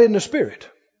he got in the Spirit.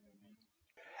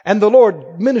 And the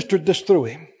Lord ministered this through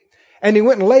him. And he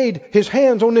went and laid his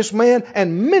hands on this man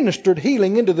and ministered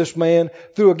healing into this man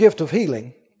through a gift of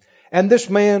healing. And this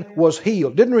man was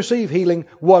healed. Didn't receive healing,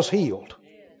 was healed.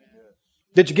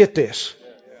 Did you get this?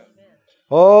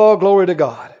 Oh, glory to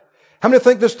God. How many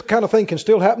think this kind of thing can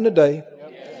still happen today?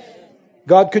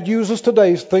 God could use us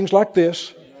today, things like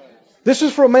this. This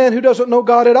is for a man who doesn't know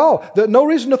God at all. There's no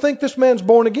reason to think this man's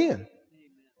born again.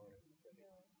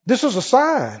 This is a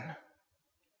sign.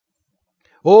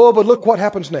 Oh, but look what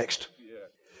happens next.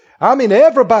 I mean,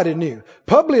 everybody knew.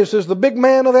 Publius is the big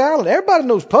man of the island. Everybody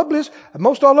knows Publius.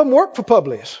 Most all of them work for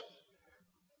Publius.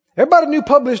 Everybody knew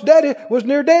Publius' daddy was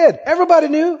near dead. Everybody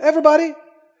knew. Everybody.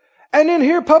 And then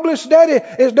here Publius' daddy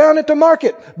is down at the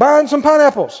market buying some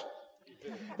pineapples.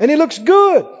 And he looks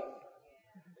good.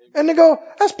 And they go,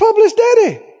 that's Publius'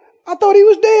 daddy. I thought he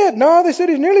was dead. No, they said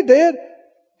he's nearly dead.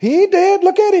 He ain't dead.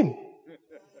 Look at him.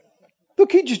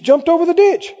 Look, he just jumped over the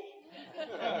ditch.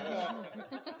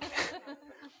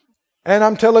 And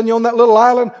I'm telling you, on that little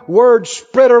island, word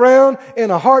spread around in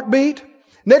a heartbeat.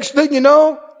 Next thing you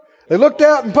know, they looked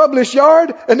out in Publius'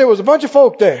 yard and there was a bunch of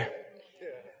folk there.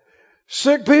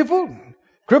 Sick people,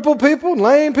 crippled people,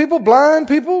 lame people, blind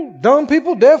people, dumb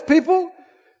people, deaf people.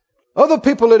 Other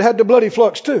people that had the bloody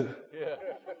flux too.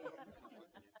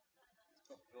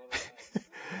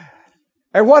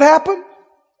 And what happened?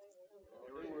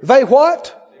 They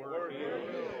what?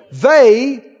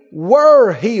 They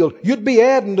were healed. You'd be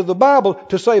adding to the Bible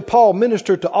to say Paul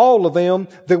ministered to all of them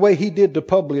the way he did to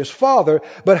Publius' father.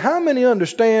 But how many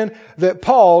understand that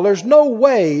Paul, there's no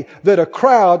way that a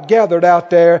crowd gathered out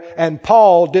there and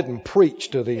Paul didn't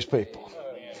preach to these people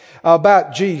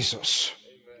about Jesus?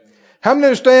 How many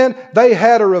understand they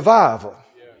had a revival?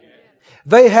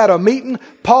 They had a meeting.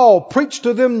 Paul preached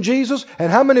to them Jesus.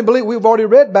 And how many believe, we've already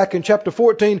read back in chapter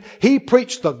 14, he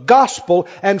preached the gospel.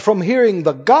 And from hearing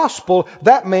the gospel,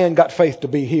 that man got faith to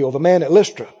be healed, the man at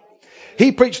Lystra.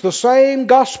 He preached the same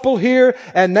gospel here,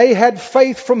 and they had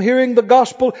faith from hearing the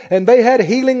gospel, and they had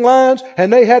healing lines,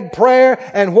 and they had prayer,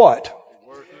 and what?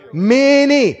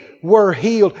 Many were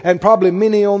healed, and probably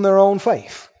many on their own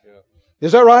faith.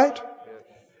 Is that right?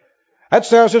 That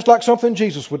sounds just like something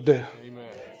Jesus would do.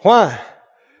 Why?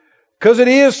 Because it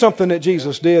is something that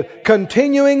Jesus did,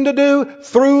 continuing to do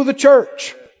through the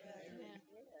church.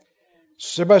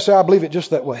 So everybody say, I believe it just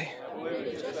that way.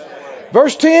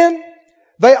 Verse 10,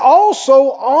 they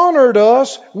also honored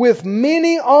us with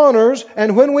many honors,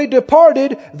 and when we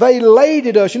departed, they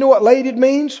laded us. You know what laded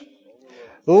means?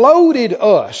 loaded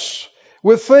us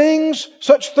with things,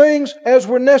 such things as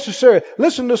were necessary.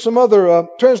 Listen to some other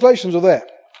translations of that.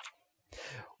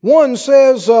 One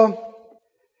says,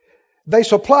 they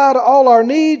supplied all our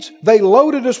needs. They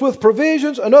loaded us with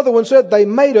provisions. Another one said they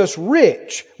made us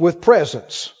rich with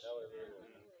presents.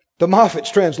 The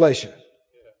Moffat's translation.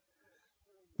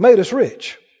 Made us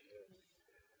rich.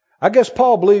 I guess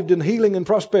Paul believed in healing and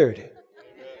prosperity.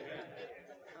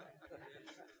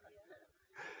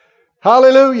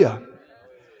 Hallelujah.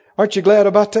 Aren't you glad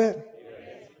about that?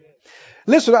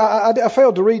 Listen, I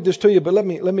failed to read this to you, but let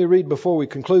me read before we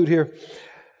conclude here.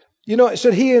 You know, it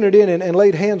said he entered in and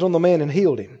laid hands on the man and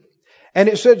healed him. And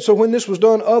it said, so when this was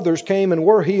done, others came and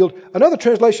were healed. Another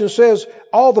translation says,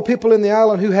 all the people in the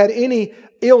island who had any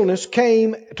illness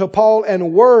came to Paul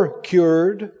and were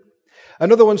cured.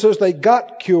 Another one says they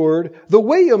got cured. The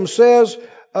Williams says,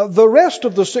 the rest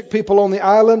of the sick people on the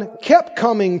island kept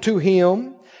coming to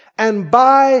him and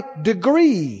by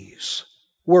degrees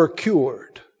were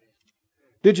cured.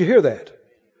 Did you hear that?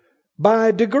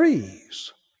 By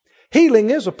degrees. Healing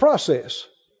is a process.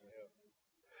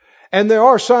 And there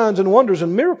are signs and wonders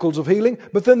and miracles of healing,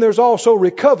 but then there's also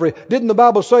recovery. Didn't the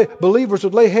Bible say believers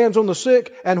would lay hands on the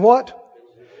sick and what?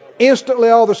 Instantly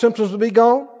all the symptoms would be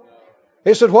gone?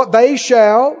 It said what? They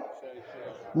shall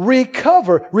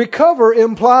recover. Recover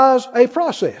implies a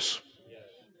process.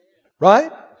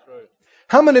 Right?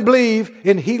 How many believe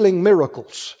in healing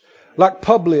miracles? Like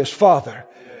Publius' father.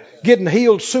 Getting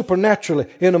healed supernaturally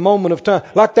in a moment of time.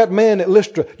 Like that man at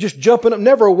Lystra, just jumping up,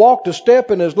 never walked a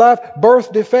step in his life,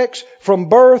 birth defects from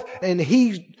birth, and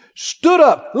he stood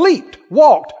up, leaped,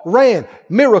 walked, ran.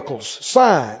 Miracles,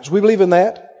 signs. We believe in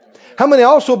that. How many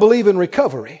also believe in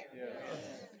recovery?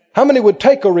 How many would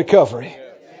take a recovery?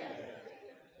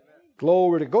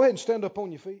 Glory to God. Go ahead and stand up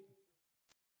on your feet.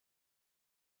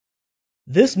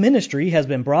 This ministry has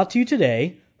been brought to you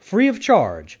today, free of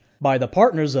charge, by the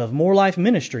partners of More Life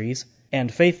Ministries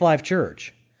and Faith Life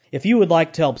Church. If you would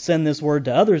like to help send this word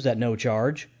to others at no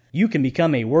charge, you can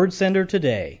become a word sender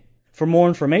today. For more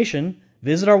information,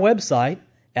 visit our website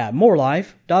at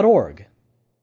morelife.org.